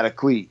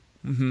cinematically.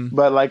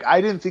 But like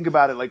I didn't think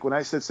about it like when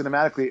I said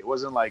cinematically, it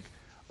wasn't like,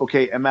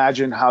 okay,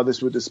 imagine how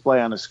this would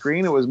display on a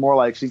screen. It was more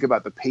like think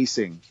about the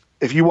pacing.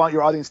 If you want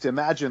your audience to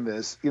imagine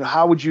this,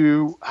 how would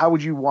you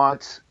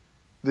want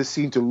this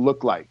scene to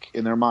look like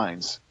in their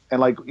minds? And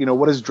like,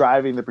 what is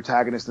driving the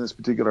protagonist in this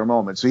particular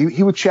moment? So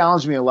he would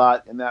challenge me a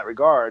lot in that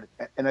regard.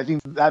 And I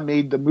think that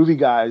made the movie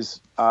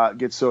guys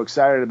get so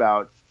excited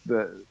about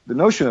the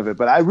notion of it.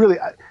 But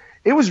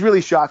it was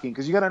really shocking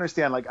because you got to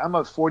understand, like I'm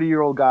a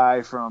 40-year-old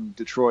guy from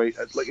Detroit,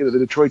 the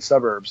Detroit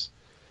suburbs.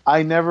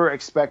 I never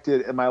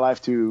expected in my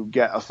life to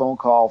get a phone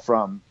call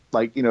from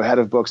like, head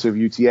of books of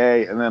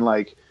UTA. And then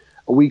like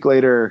a week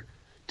later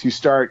to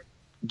start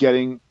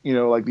getting,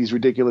 like these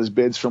ridiculous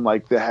bids from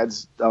like the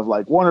heads of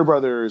like Warner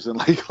Brothers and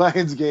like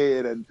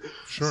Lionsgate and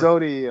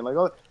Sony and like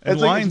all. And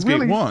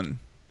Lionsgate won.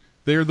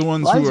 They're the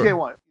ones Lionsgate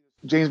won.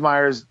 James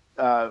Myers,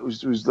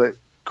 who's the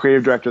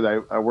creative director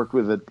that I worked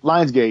with at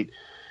Lionsgate,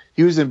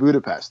 he was in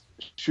Budapest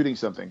shooting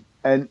something,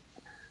 and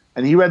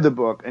he read the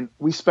book, and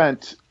we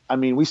spent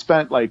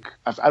like,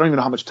 I don't even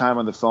know how much time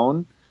on the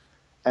phone,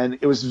 and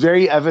it was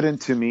very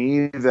evident to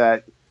me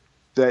that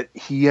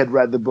he had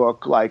read the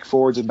book like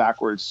forwards and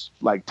backwards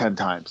like 10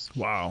 times.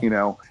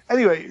 Wow.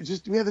 Anyway,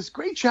 just we had this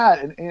great chat,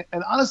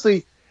 and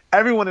honestly,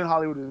 everyone in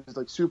Hollywood was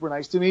like super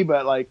nice to me,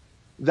 but like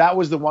that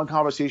was the one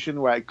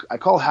conversation where I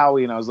called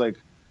Howie and I was like,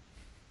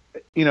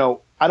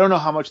 I don't know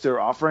how much they're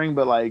offering,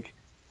 but like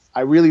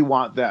I really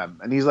want them.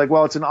 And he's like,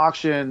 well, it's an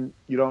auction.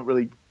 You don't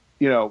really,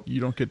 you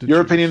don't get to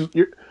your choose. opinion.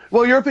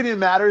 Your opinion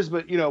matters,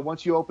 but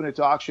once you open it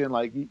to auction,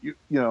 like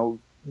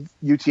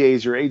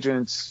UTA's your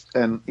agents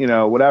and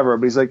whatever.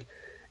 But he's like,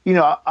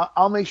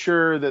 I'll make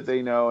sure that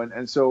they know.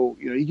 And so,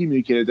 he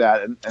communicated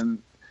that. And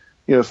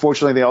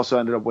fortunately, they also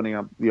ended up winning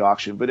up the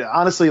auction. But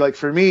honestly, like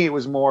for me, it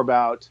was more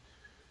about,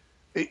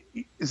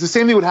 it's the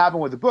same thing would happen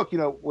with the book.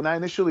 When I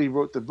initially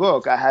wrote the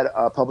book, I had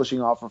a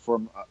publishing offer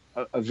from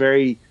a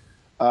very,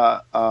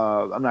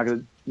 I'm not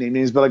going to name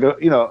names, but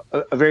like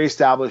a very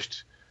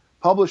established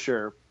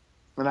publisher.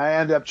 And I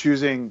ended up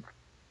choosing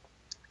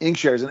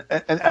Inkshares,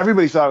 and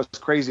everybody thought I was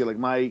crazy. Like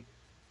my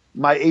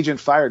agent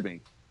fired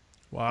me.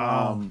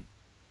 Wow.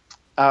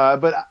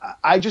 But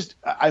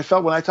I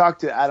felt when I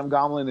talked to Adam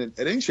Gomlin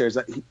at Inkshares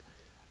that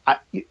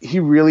he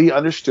really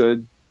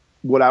understood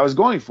what I was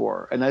going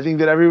for, and I think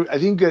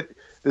that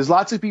there's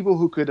lots of people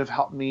who could have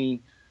helped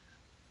me,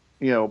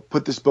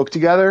 put this book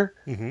together.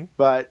 Mm-hmm.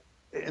 But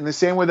in the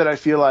same way that I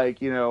feel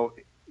like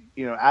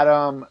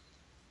Adam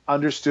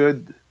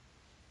understood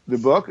the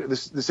book, the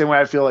same way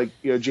I feel like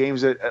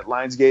James at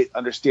Lionsgate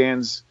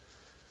understands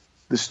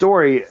the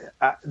story.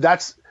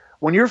 That's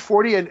when you're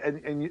 40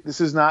 and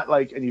this is not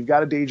like, and you've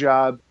got a day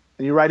job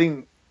and you're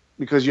writing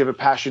because you have a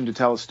passion to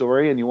tell a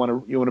story and you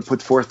want to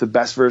put forth the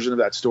best version of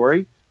that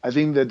story. I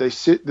think that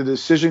the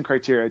decision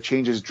criteria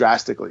changes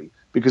drastically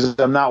because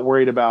I'm not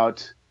worried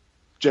about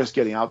just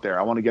getting out there.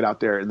 I want to get out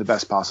there in the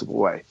best possible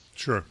way.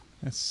 Sure.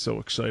 That's so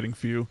exciting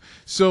for you.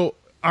 So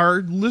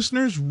our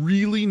listeners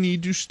really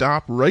need to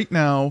stop right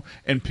now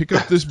and pick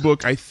up this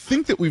book. I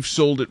think that we've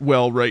sold it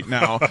well right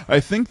now. I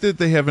think that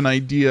they have an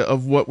idea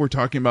of what we're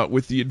talking about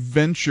with the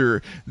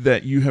adventure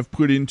that you have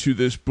put into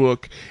this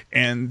book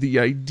and the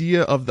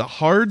idea of the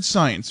hard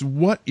science,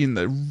 what in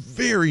the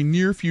very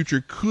near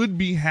future could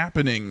be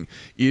happening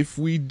if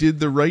we did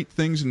the right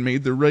things and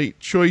made the right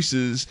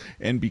choices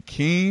and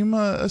became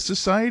a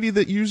society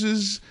that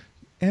uses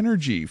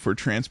energy for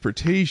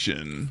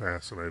transportation.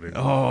 Fascinating.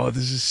 Oh,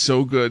 this is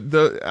so good.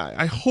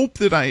 I hope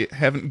that I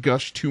haven't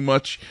gushed too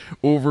much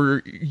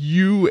over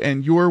you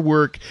and your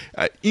work.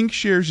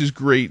 Inkshares is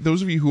great.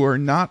 Those of you who are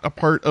not a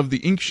part of the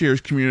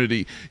Inkshares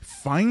community,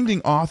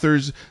 finding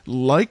authors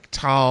like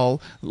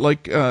Tal,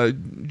 like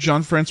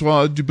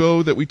Jean-Francois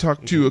Dubois that we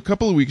talked to a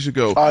couple of weeks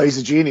ago. Oh, he's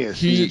a genius.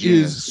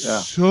 He is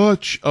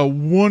such a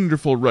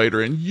wonderful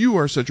writer, and you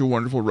are such a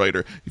wonderful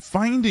writer.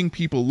 Finding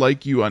people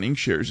like you on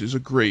Inkshares is a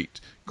great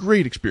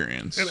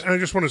experience. And I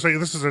just want to say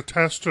this is a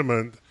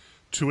testament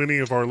to any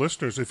of our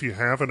listeners. If you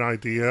have an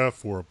idea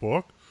for a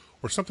book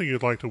or something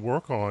you'd like to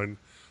work on,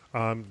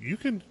 you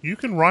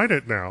can write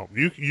it now.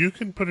 You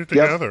can put it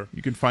together. Yep.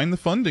 You can find the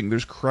funding.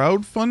 There's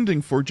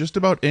crowdfunding for just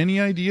about any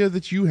idea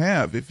that you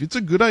have. If it's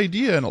a good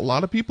idea and a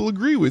lot of people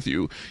agree with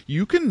you,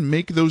 you can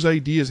make those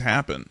ideas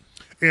happen.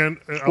 And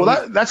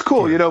that's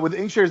cool. With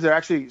Inkshares, they're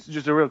actually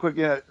just a real quick.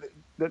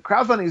 The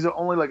crowdfunding is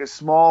only like a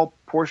small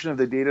portion of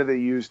the data they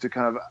use to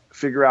kind of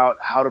figure out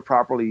how to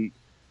properly,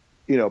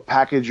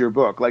 package your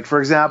book. Like, for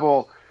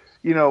example,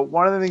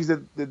 one of the things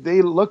that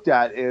they looked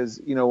at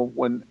is,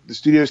 when the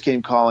studios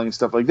came calling and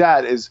stuff like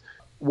that, is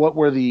what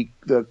were the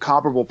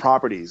comparable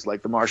properties,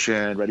 like The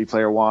Martian, Ready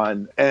Player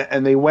One,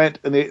 and they went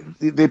and they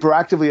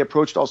proactively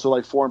approached also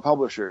like foreign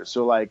publishers.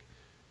 So like,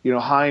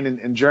 Hein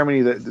in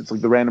Germany, that's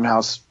like the Random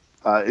House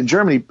in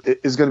Germany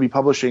is going to be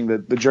publishing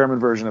the German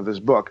version of this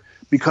book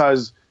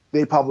because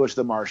they published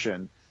The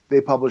Martian.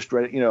 They published,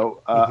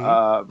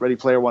 Ready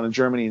Player One in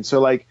Germany. And so,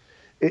 like,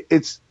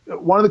 it's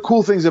one of the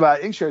cool things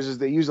about Inkshares is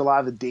they use a lot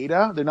of the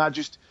data. They're not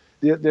just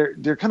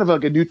they're kind of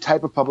like a new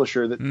type of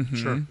publisher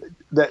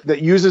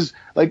that uses,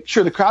 like,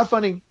 sure, the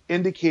crowdfunding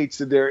indicates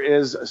that there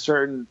is a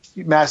certain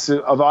mass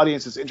of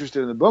audience that's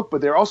interested in the book,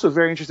 but they're also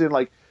very interested in,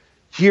 like,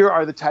 here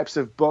are the types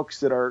of books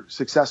that are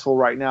successful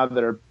right now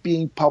that are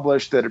being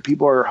published that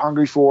people are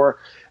hungry for.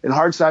 And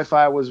hard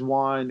sci-fi was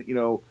one.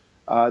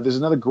 There's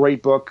another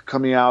great book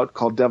coming out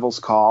called Devil's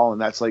Call, and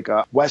that's like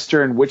a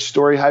Western witch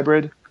story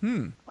hybrid.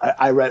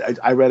 I read it.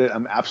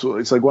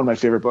 It's like one of my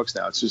favorite books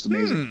now. It's just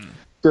amazing.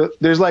 So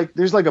there's like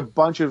a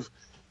bunch of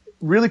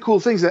really cool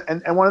things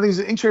and one of the things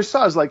that Inkshares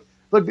saw is like,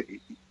 look,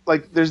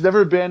 like there's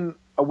never been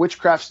a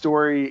witchcraft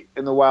story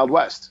in the Wild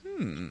West.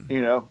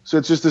 So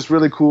it's just this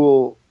really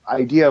cool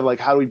idea of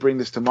like, how do we bring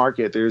this to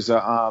market? There's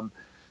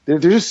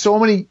there's just so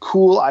many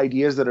cool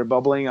ideas that are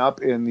bubbling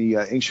up in the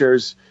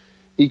Inkshares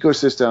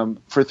ecosystem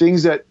for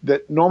things that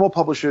normal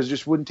publishers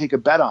just wouldn't take a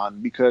bet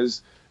on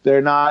because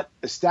they're not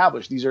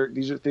established. These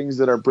are things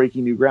that are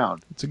breaking new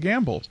ground. It's a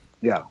gamble.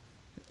 Yeah.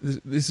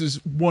 This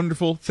is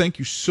wonderful. Thank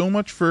you so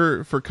much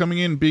for coming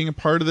in and being a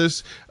part of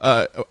this.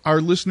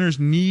 Our listeners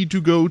need to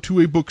go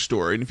to a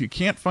bookstore. And if you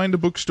can't find a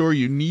bookstore,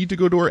 you need to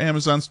go to our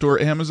Amazon store,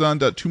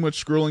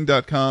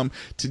 amazon.toomuchscrolling.com.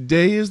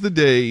 Today is the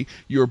day.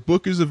 Your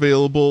book is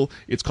available.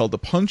 It's called The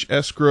Punch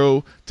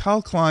Escrow.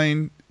 Tal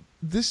Klein,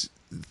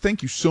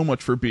 thank you so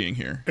much for being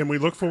here. And we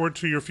look forward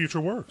to your future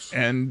works.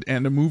 And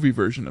a movie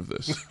version of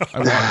this.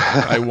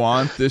 I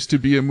want this to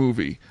be a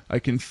movie. I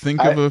can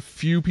think of a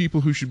few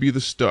people who should be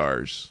the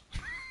stars.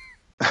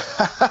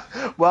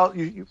 Well,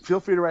 you feel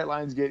free to write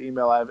Lionsgate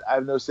email. I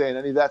have no say in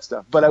any of that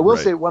stuff. But I will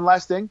say one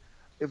last thing.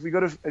 If you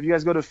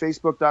guys go to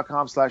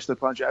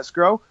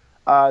facebook.com/thepunchescrow,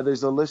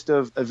 there's a list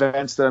of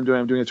events that I'm doing.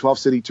 I'm doing a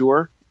 12-city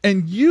tour.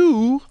 And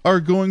you are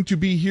going to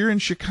be here in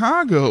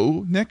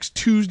Chicago next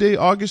Tuesday,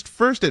 August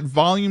 1st at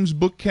Volumes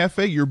Book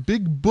Cafe, your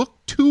big book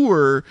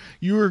tour.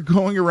 You are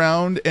going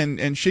around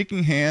and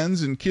shaking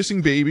hands and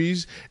kissing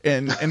babies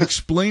and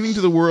explaining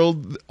to the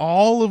world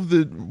all of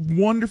the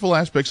wonderful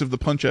aspects of the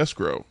Punch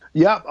Escrow.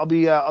 Yeah, I'll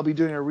be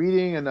doing a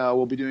reading, and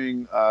we'll be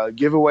doing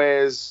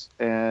giveaways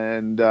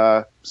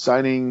and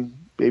signing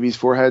babies'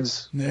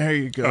 foreheads. There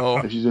you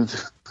go.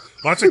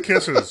 Lots of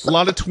kisses. A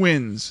lot of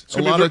twins. It's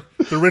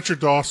the Richard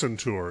Dawson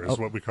tour is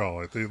what we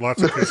call it.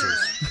 Lots of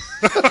kisses.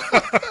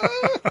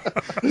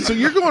 So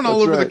you're going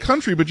all over the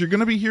country, but you're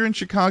going to be here in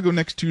Chicago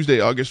next Tuesday,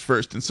 August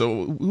 1st, and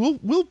so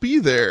we'll be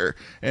there.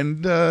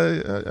 And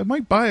I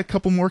might buy a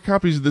couple more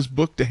copies of this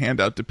book to hand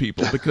out to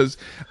people because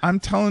I'm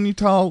telling you,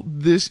 Tal,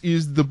 this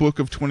is the book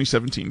of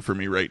 2017 for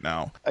me right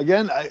now.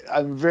 Again,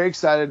 I'm very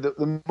excited.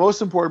 The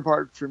most important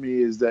part for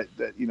me is that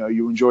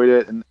you enjoyed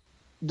it, and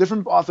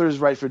different authors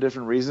write for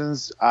different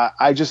reasons.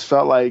 I just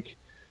felt like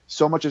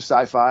so much of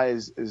sci-fi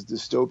is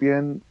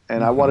dystopian,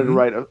 and I wanted to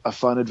write a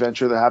fun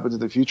adventure that happens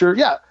in the future.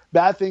 Yeah,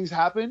 bad things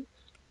happen,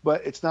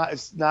 but it's not a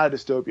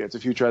dystopia. It's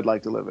a future I'd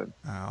like to live in.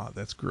 Oh,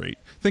 that's great.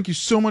 Thank you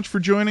so much for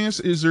joining us.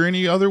 Is there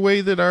any other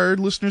way that our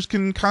listeners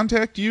can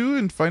contact you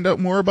and find out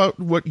more about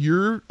what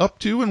you're up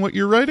to and what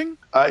you're writing?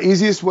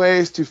 Easiest way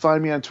is to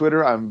find me on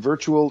Twitter. I'm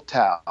Virtual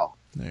Tal.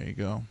 There you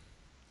go.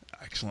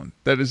 Excellent.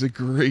 That is a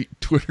great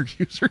Twitter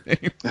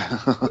username.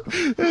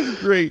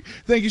 That's great.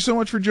 Thank you so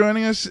much for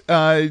joining us.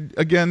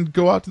 Again,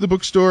 go out to the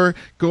bookstore,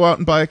 go out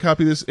and buy a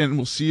copy of this, and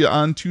we'll see you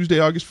on Tuesday,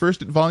 August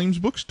 1st at Volumes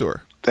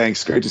Bookstore.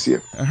 Thanks. Great to see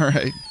you. All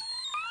right.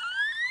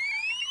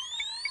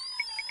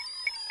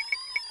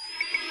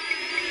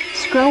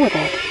 Scroll with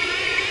it.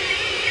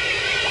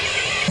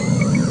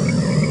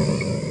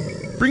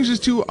 Brings us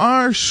to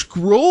our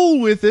Scroll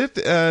With It,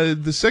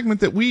 the segment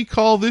that we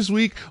call this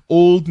week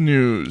Old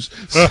News.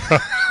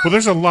 Well,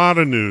 there's a lot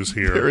of news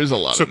here. There is a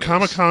lot of news. So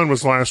Comic-Con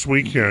was last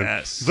weekend.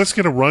 Yes. Let's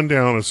get a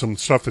rundown of some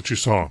stuff that you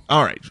saw.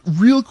 All right.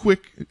 Real quick,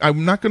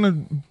 I'm not going to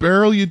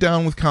barrel you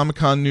down with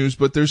Comic-Con news,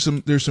 but there's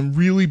some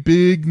really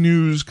big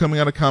news coming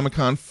out of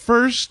Comic-Con.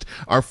 First,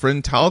 our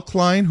friend Tal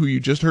Klein, who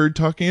you just heard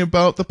talking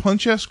about the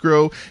Punch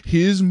Escrow,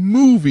 his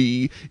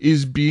movie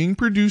is being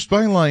produced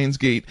by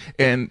Lionsgate,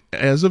 and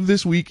as of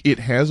this week, it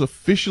has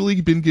officially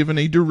been given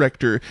a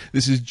director.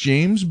 This is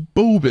James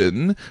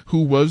Bobin,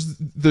 who was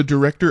the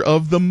director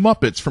of The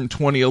Muppets from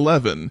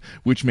 2011,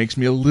 which makes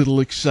me a little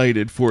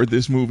excited for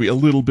this movie, a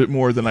little bit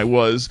more than I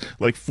was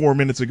like 4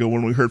 minutes ago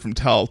when we heard from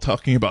Tal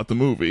talking about the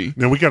movie.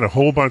 Now, we got a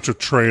whole bunch of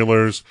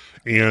trailers,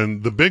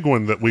 and the big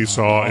one that we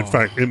saw, in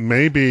fact, it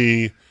may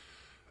be...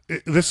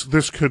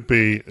 This could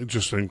be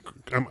just.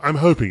 I'm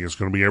hoping it's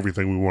going to be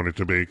everything we want it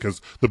to be because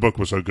the book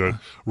was so good.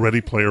 Ready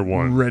Player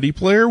One. Ready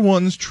Player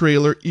One's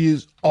trailer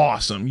is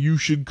awesome. You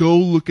should go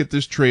look at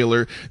this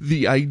trailer.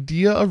 The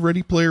idea of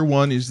Ready Player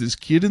One is this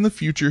kid in the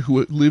future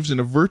who lives in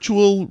a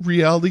virtual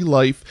reality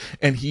life,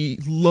 and he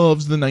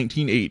loves the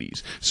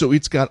 1980s. So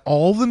it's got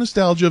all the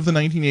nostalgia of the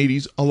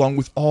 1980s along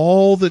with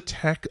all the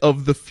tech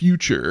of the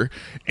future,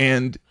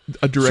 and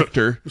a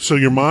director. So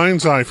your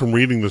mind's eye from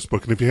reading this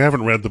book, and if you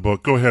haven't read the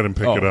book, go ahead and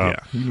pick it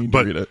up. Yeah, you need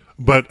to read it.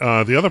 But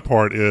the other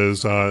part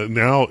is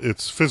now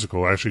it's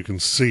physical. Actually, you can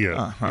see it.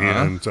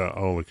 And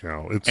holy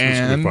cow, it's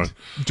going to be fun.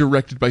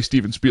 Directed by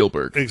Steven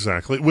Spielberg.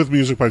 Exactly, with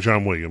music by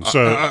John Williams.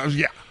 So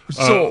yeah.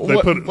 So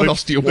what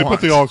else do you want? They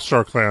put the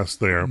all-star cast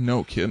there.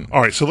 No kidding.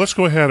 All right, so let's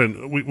go ahead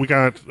and we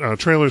got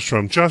trailers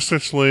from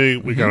Justice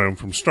League. We got them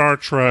from Star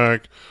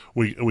Trek.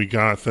 We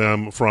got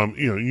them from,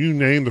 you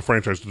name the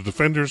franchise. The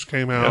Defenders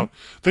came out. Yep.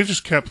 They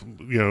just kept,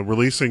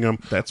 releasing them.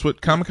 That's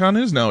what Comic-Con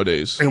is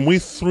nowadays. And we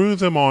threw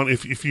them on.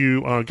 If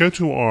you go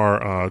to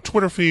our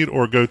Twitter feed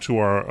or go to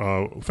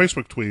our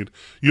Facebook tweet,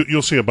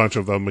 you'll see a bunch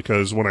of them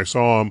because when I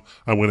saw them,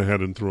 I went ahead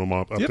and threw them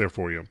up there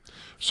for you.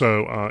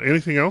 So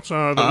anything else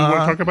that we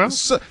want to talk about?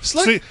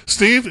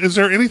 Steve, is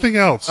there anything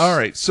else? All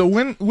right. So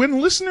when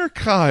listener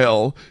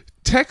Kyle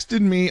texted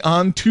me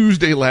on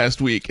Tuesday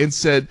last week and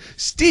said,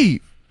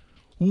 Steve,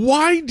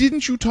 why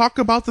didn't you talk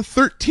about the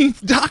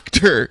 13th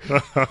Doctor?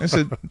 I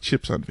said,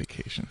 Chip's on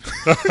vacation.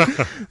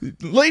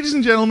 Ladies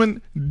and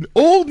gentlemen,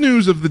 old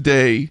news of the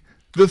day.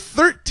 The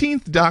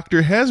 13th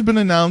Doctor has been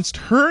announced.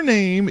 Her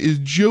name is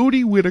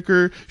Jodie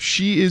Whittaker.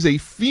 She is a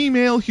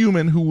female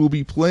human who will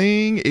be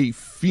playing a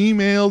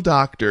female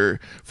Doctor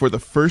for the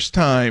first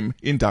time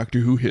in Doctor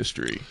Who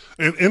history.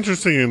 And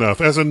interesting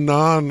enough, as a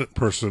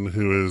non-person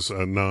who is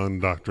a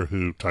non-Doctor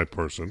Who type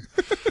person,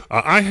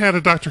 I had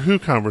a Doctor Who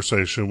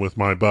conversation with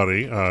my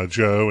buddy,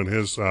 Joe, and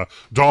his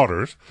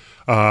daughters,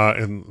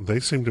 and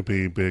they seem to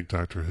be big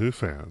Doctor Who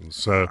fans.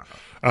 So,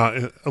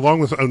 along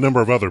with a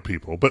number of other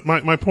people. But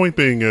my point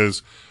being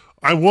is,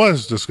 I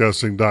was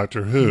discussing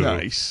Doctor Who.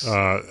 Nice.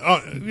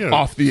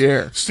 Off the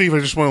air. Steve, I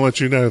just want to let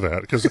you know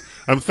that, because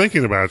I'm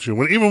thinking about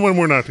you, even when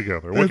we're not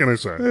together. What can I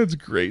say? That's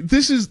great.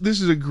 This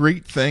is a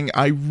great thing.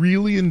 I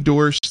really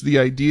endorse the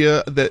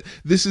idea that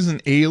this is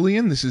an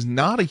alien. This is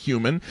not a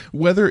human.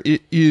 Whether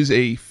it is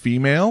a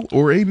female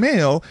or a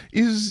male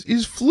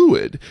is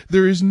fluid.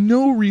 There is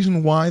no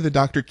reason why the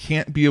Doctor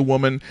can't be a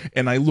woman,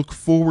 and I look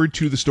forward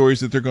to the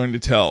stories that they're going to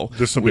tell.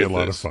 This will be a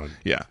lot of fun.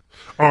 Yeah.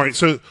 All right,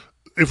 so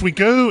if we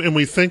go and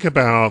we think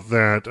about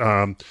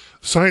that,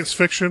 science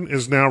fiction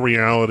is now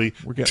reality.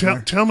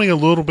 Tell me a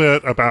little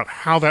bit about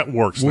how that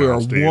works. We're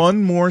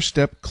one more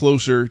step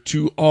closer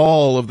to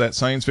all of that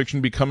science fiction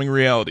becoming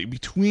reality.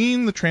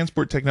 Between the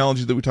transport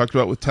technology that we talked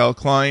about with Tal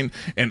Klein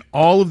and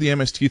all of the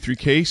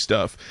MST3K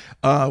stuff,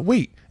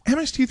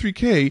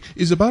 MST3K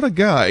is about a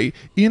guy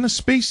in a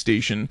space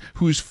station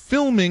who's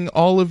filming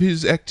all of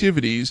his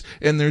activities,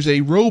 and there's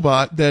a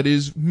robot that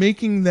is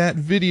making that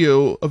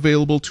video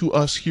available to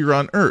us here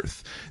on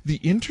Earth. The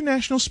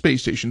International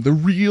Space Station, the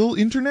real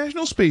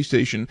International Space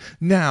Station,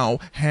 now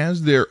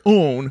has their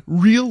own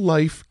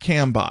real-life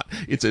cambot.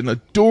 It's an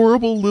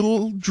adorable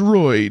little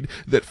droid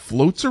that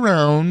floats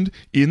around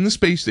in the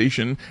space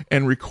station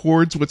and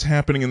records what's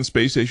happening in the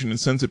space station and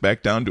sends it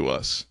back down to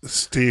us.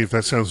 Steve,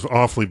 that sounds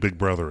awfully Big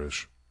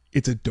Brother-ish.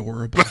 It's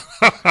adorable.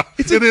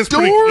 It is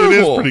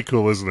pretty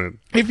cool, isn't it?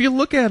 If you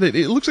look at it,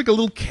 it looks like a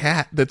little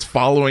cat that's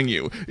following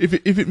you. If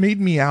it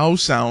made meow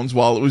sounds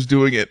while it was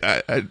doing it,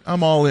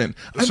 I'm all in.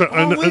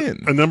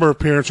 A number of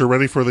parents are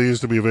ready for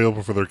these to be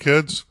available for their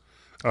kids.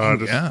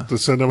 To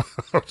send them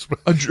out.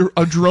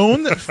 a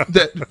drone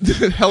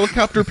that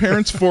helicopter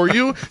parents for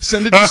you,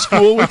 send it to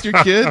school with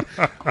your kid.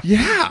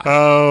 Yeah.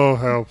 Oh,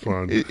 how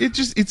fun!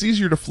 It's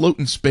easier to float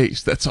in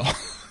space. That's all.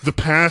 The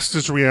past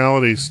is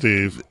reality,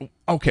 Steve.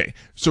 Okay,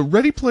 so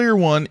Ready Player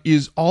One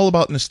is all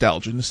about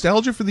nostalgia.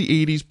 Nostalgia for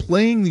the 80s,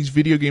 playing these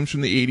video games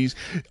from the 80s.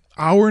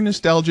 Our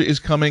nostalgia is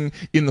coming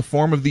in the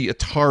form of the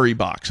Atari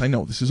box. I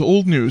know this is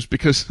old news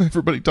because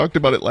everybody talked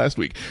about it last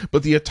week,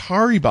 but the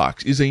Atari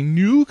box is a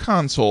new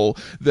console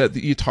that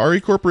the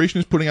Atari Corporation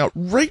is putting out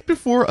right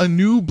before a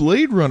new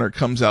Blade Runner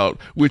comes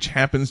out, which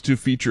happens to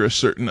feature a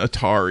certain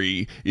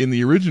Atari in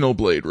the original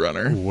Blade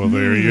Runner. Well,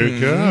 there you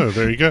go.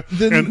 There you go.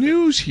 The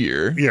news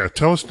here... Yeah,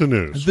 tell us the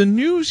news. The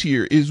news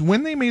here is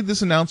when they made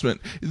this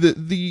announcement,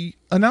 the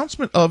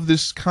announcement of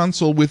this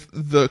console with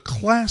the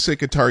classic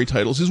Atari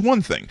titles is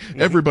one thing.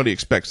 Everybody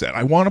expects that.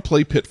 I want to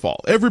play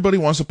Pitfall. Everybody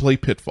wants to play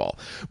Pitfall.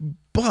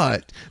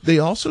 But they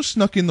also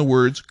snuck in the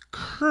words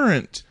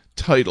current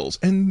titles,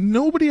 and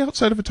nobody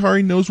outside of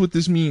Atari knows what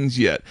this means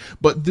yet.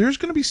 But there's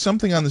going to be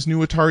something on this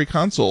new Atari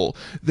console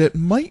that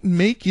might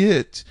make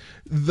it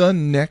the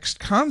next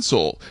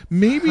console.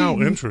 Maybe How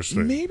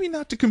interesting. Maybe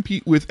not to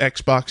compete with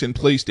Xbox and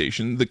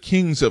PlayStation, the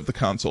kings of the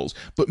consoles,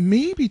 but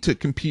maybe to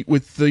compete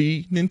with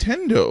the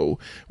Nintendo,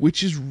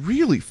 which is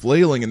really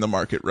flailing in the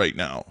market right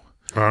now.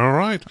 All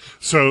right.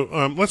 So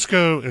let's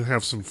go and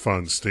have some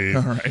fun, Steve.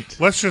 All right.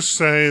 Let's just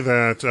say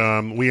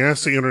that we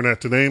asked the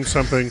internet to name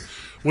something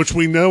which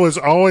we know is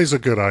always a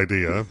good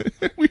idea.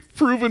 We've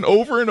proven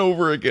over and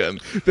over again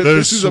that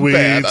this is a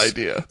bad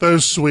idea.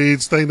 Those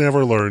Swedes, they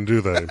never learn,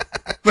 do they?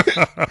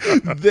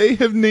 They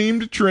have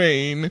named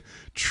train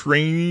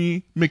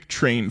Trainy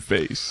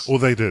McTrainface. Well,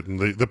 they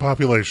didn't. The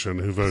population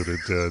who voted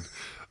did.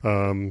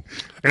 And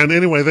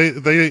anyway,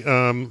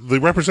 the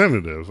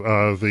representative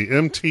of the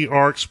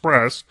MTR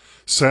Express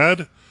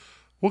said,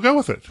 we'll go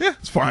with it. Yeah,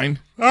 it's fine.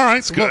 All right.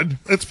 It's good.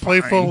 It's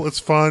playful. Fine. It's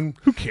fun.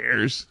 Who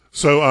cares?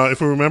 So if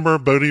we remember,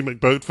 Bodie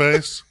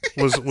McBoatface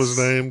was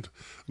named.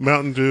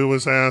 Mountain Dew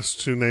was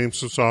asked to name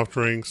some soft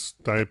drinks.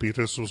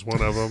 Diabetes was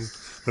one of them.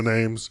 The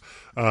names.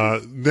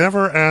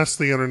 Never asked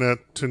the internet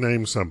to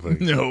name something.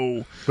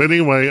 No. But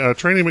anyway,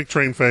 Trainy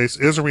McTrainface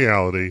is a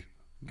reality.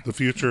 The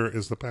future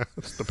is the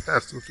past. The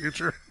past is the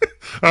future.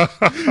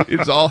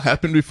 It's all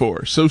happened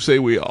before. So say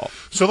we all.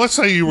 So let's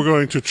say you were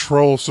going to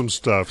troll some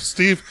stuff.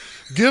 Steve,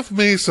 give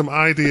me some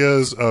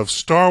ideas of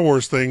Star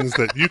Wars things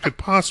that you could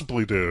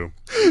possibly do.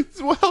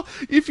 Well,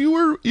 if you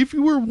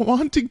were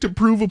wanting to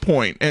prove a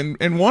point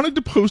and wanted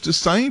to post a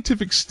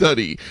scientific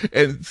study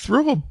and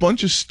throw a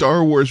bunch of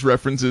Star Wars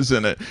references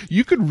in it,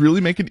 you could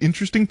really make an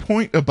interesting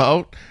point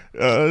about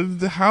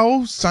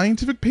how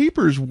scientific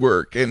papers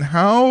work and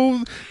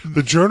how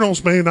the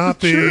journals may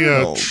not be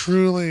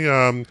truly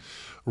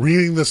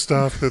reading the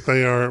stuff that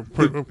they are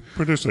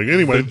producing.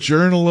 Anyway, the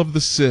Journal of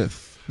the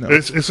Sith. No.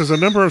 It says a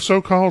number of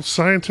so-called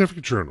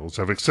scientific journals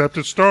have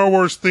accepted Star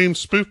Wars-themed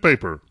spoof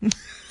paper.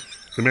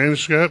 The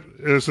manuscript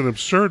is an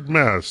absurd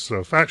mess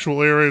of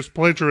factual errors,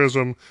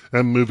 plagiarism,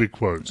 and movie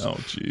quotes. Oh,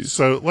 jeez.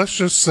 So let's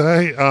just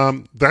say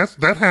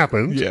that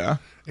happened. Yeah.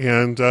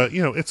 And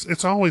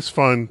it's always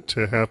fun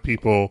to have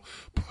people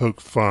poke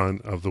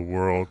fun of the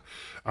world.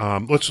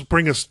 Let's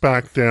bring us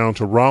back down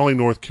to Raleigh,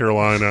 North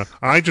Carolina.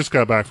 I just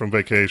got back from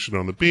vacation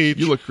on the beach.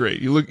 You look great.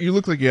 You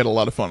look like you had a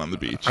lot of fun on the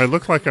beach. I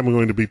look like I'm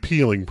going to be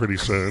peeling pretty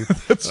soon.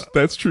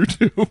 That's true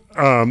too.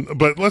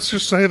 But let's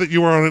just say that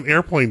you were on an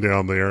airplane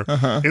down there.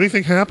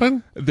 Anything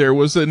happen? There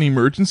was an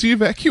emergency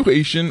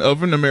evacuation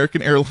of an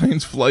American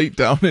Airlines flight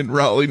down in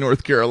Raleigh,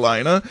 North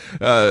Carolina,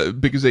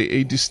 because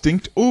a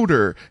distinct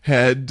odor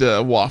had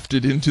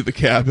wafted into the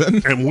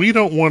cabin. And we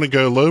don't want to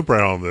go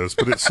lowbrow on this,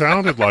 but it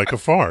sounded like a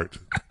fart.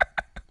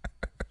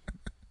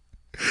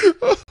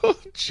 Oh,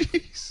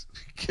 jeez.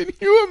 Can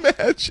you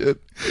imagine?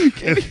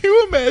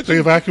 They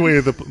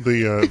evacuated the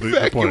plane.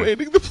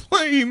 Evacuating the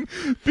plane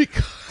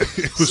because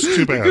It was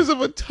too bad. because of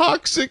a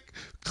toxic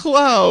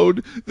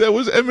cloud that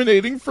was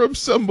emanating from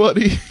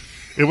somebody,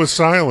 It was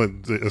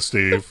silent,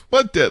 Steve.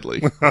 but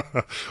deadly.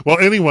 Well,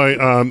 anyway,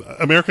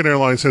 American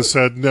Airlines has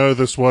said, no,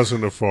 this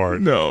wasn't a fart.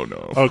 No,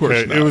 of course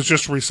Okay, not. it was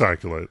just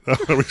recycle it.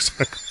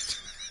 Recycle.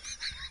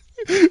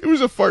 It was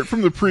a fart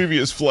from the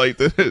previous flight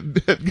that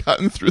had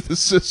gotten through the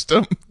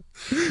system.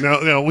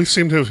 Now we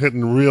seem to have hit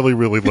a really,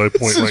 really low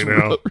point This right is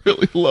now.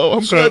 really low.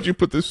 I'm So- glad you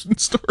put this in the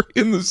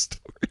stories.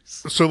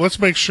 So let's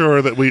make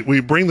sure that we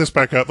bring this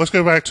back up. Let's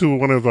go back to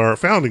one of our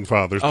founding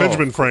fathers,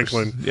 Benjamin of course.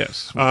 Franklin.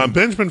 Yes.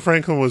 Benjamin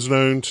Franklin was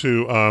known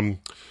to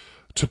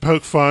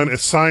poke fun at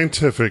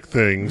scientific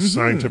things,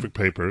 scientific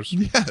papers.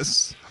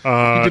 Yes. He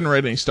didn't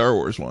write any Star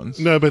Wars ones.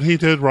 No, but he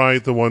did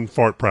write the one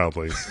 "Fart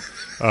Proudly"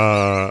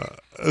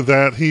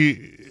 that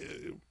he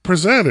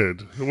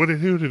presented. Who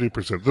did he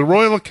present? The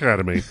Royal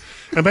Academy,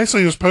 and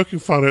basically he was poking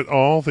fun at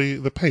all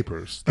the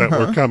papers that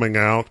were coming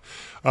out.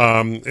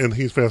 And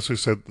he basically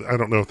said, "I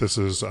don't know if this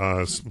is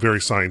very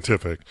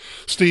scientific."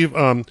 Steve,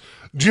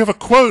 do you have a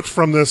quote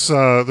from this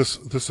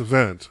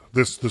event?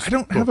 This I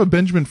don't have a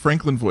Benjamin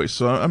Franklin voice,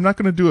 so I'm not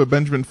going to do a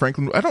Benjamin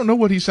Franklin. I don't know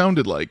what he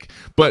sounded like,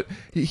 but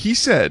he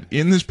said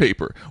in this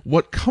paper,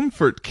 "What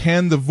comfort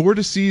can the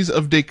vortices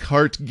of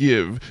Descartes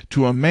give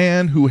to a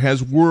man who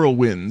has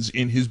whirlwinds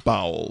in his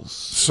bowels?"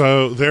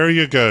 So there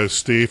you go,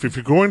 Steve. If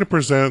you're going to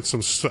present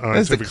some That's the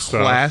scientific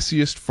stuff,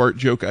 classiest fart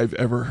joke I've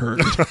ever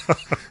heard.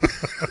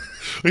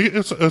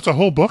 it's a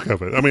whole book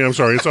of it. I mean, I'm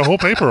sorry, it's a whole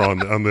paper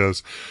on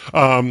this.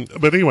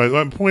 But anyway,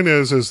 my point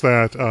is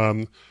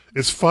that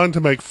it's fun to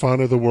make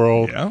fun of the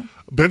world. Yeah.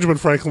 Benjamin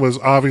Franklin was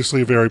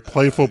obviously a very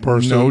playful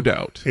person. No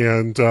doubt.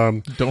 And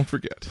Don't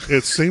forget.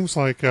 it seems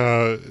like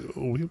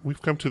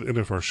we've come to the end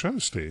of our show,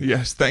 Steve.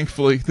 Yes,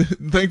 thankfully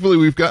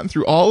we've gotten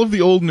through all of the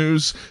old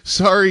news.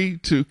 Sorry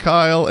to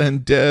Kyle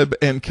and Deb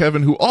and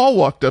Kevin, who all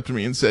walked up to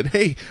me and said,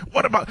 "Hey,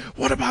 what about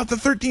the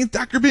 13th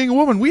Doctor being a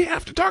woman? We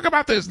have to talk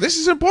about this. This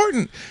is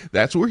important."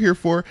 That's what we're here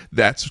for.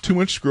 That's Too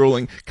Much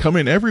Scrolling. Come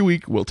in every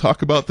week. We'll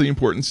talk about the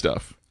important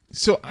stuff.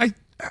 So I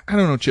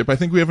don't know, Chip. I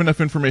think we have enough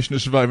information to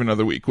survive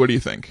another week. What do you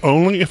think?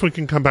 Only if we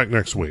can come back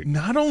next week.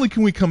 Not only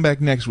can we come back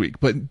next week,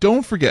 but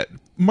don't forget,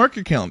 mark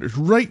your calendars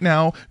right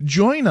now.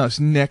 Join us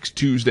next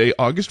Tuesday,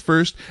 August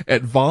 1st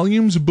at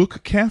Volumes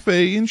Book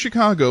Cafe in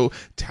Chicago.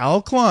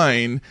 Tal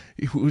Klein,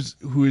 who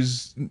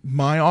is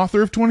my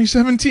author of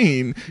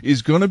 2017,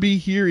 is going to be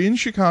here in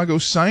Chicago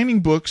signing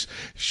books,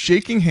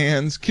 shaking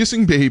hands,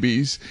 kissing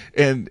babies,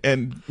 and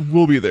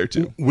we'll be there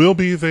too. We'll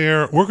be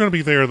there. We're going to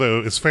be there,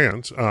 though, as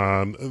fans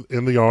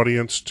in the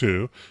audience,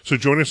 too. So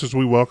join us as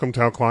we welcome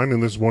Tal Klein in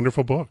this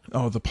wonderful book.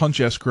 Oh, the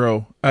Punch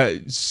Escrow.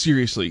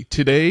 Seriously,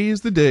 today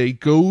is the day.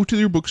 Go to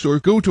your bookstore.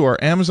 Go to our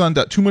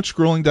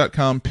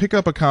Amazon.TooMuchScrolling.com. Pick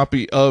up a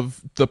copy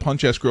of the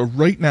Punch Escrow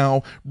right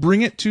now.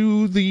 Bring it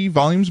to the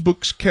Volumes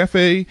Books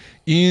Cafe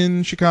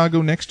in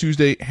Chicago next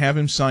Tuesday. Have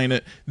him sign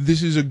it.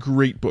 This is a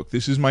great book.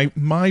 This is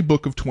my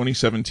book of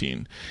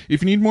 2017.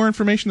 If you need more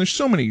information, there's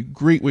so many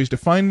great ways to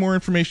find more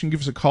information.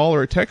 Give us a call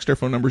or a text. Our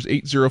phone number is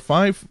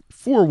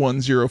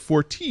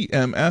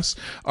 805-4104-TMS.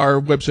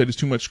 Our website is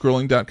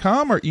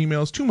TooMuchScrolling.com. Our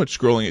email is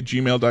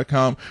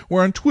TooMuchScrolling@gmail.com.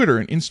 We're on Twitter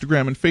and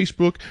Instagram and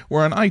Facebook.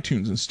 We're on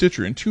iTunes and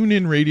Stitcher and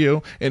TuneIn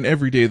Radio and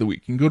every day of the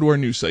week. You can go to our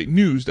news site,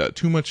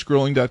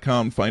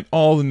 news.TooMuchScrolling.com, and find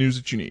all the news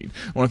that you need.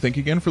 I want to thank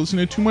you again for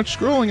listening to Too Much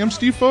Scrolling. I'm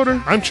Steve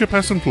Fodor. I'm Chip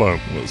Hessenflow.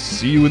 We'll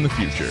see you in the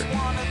future.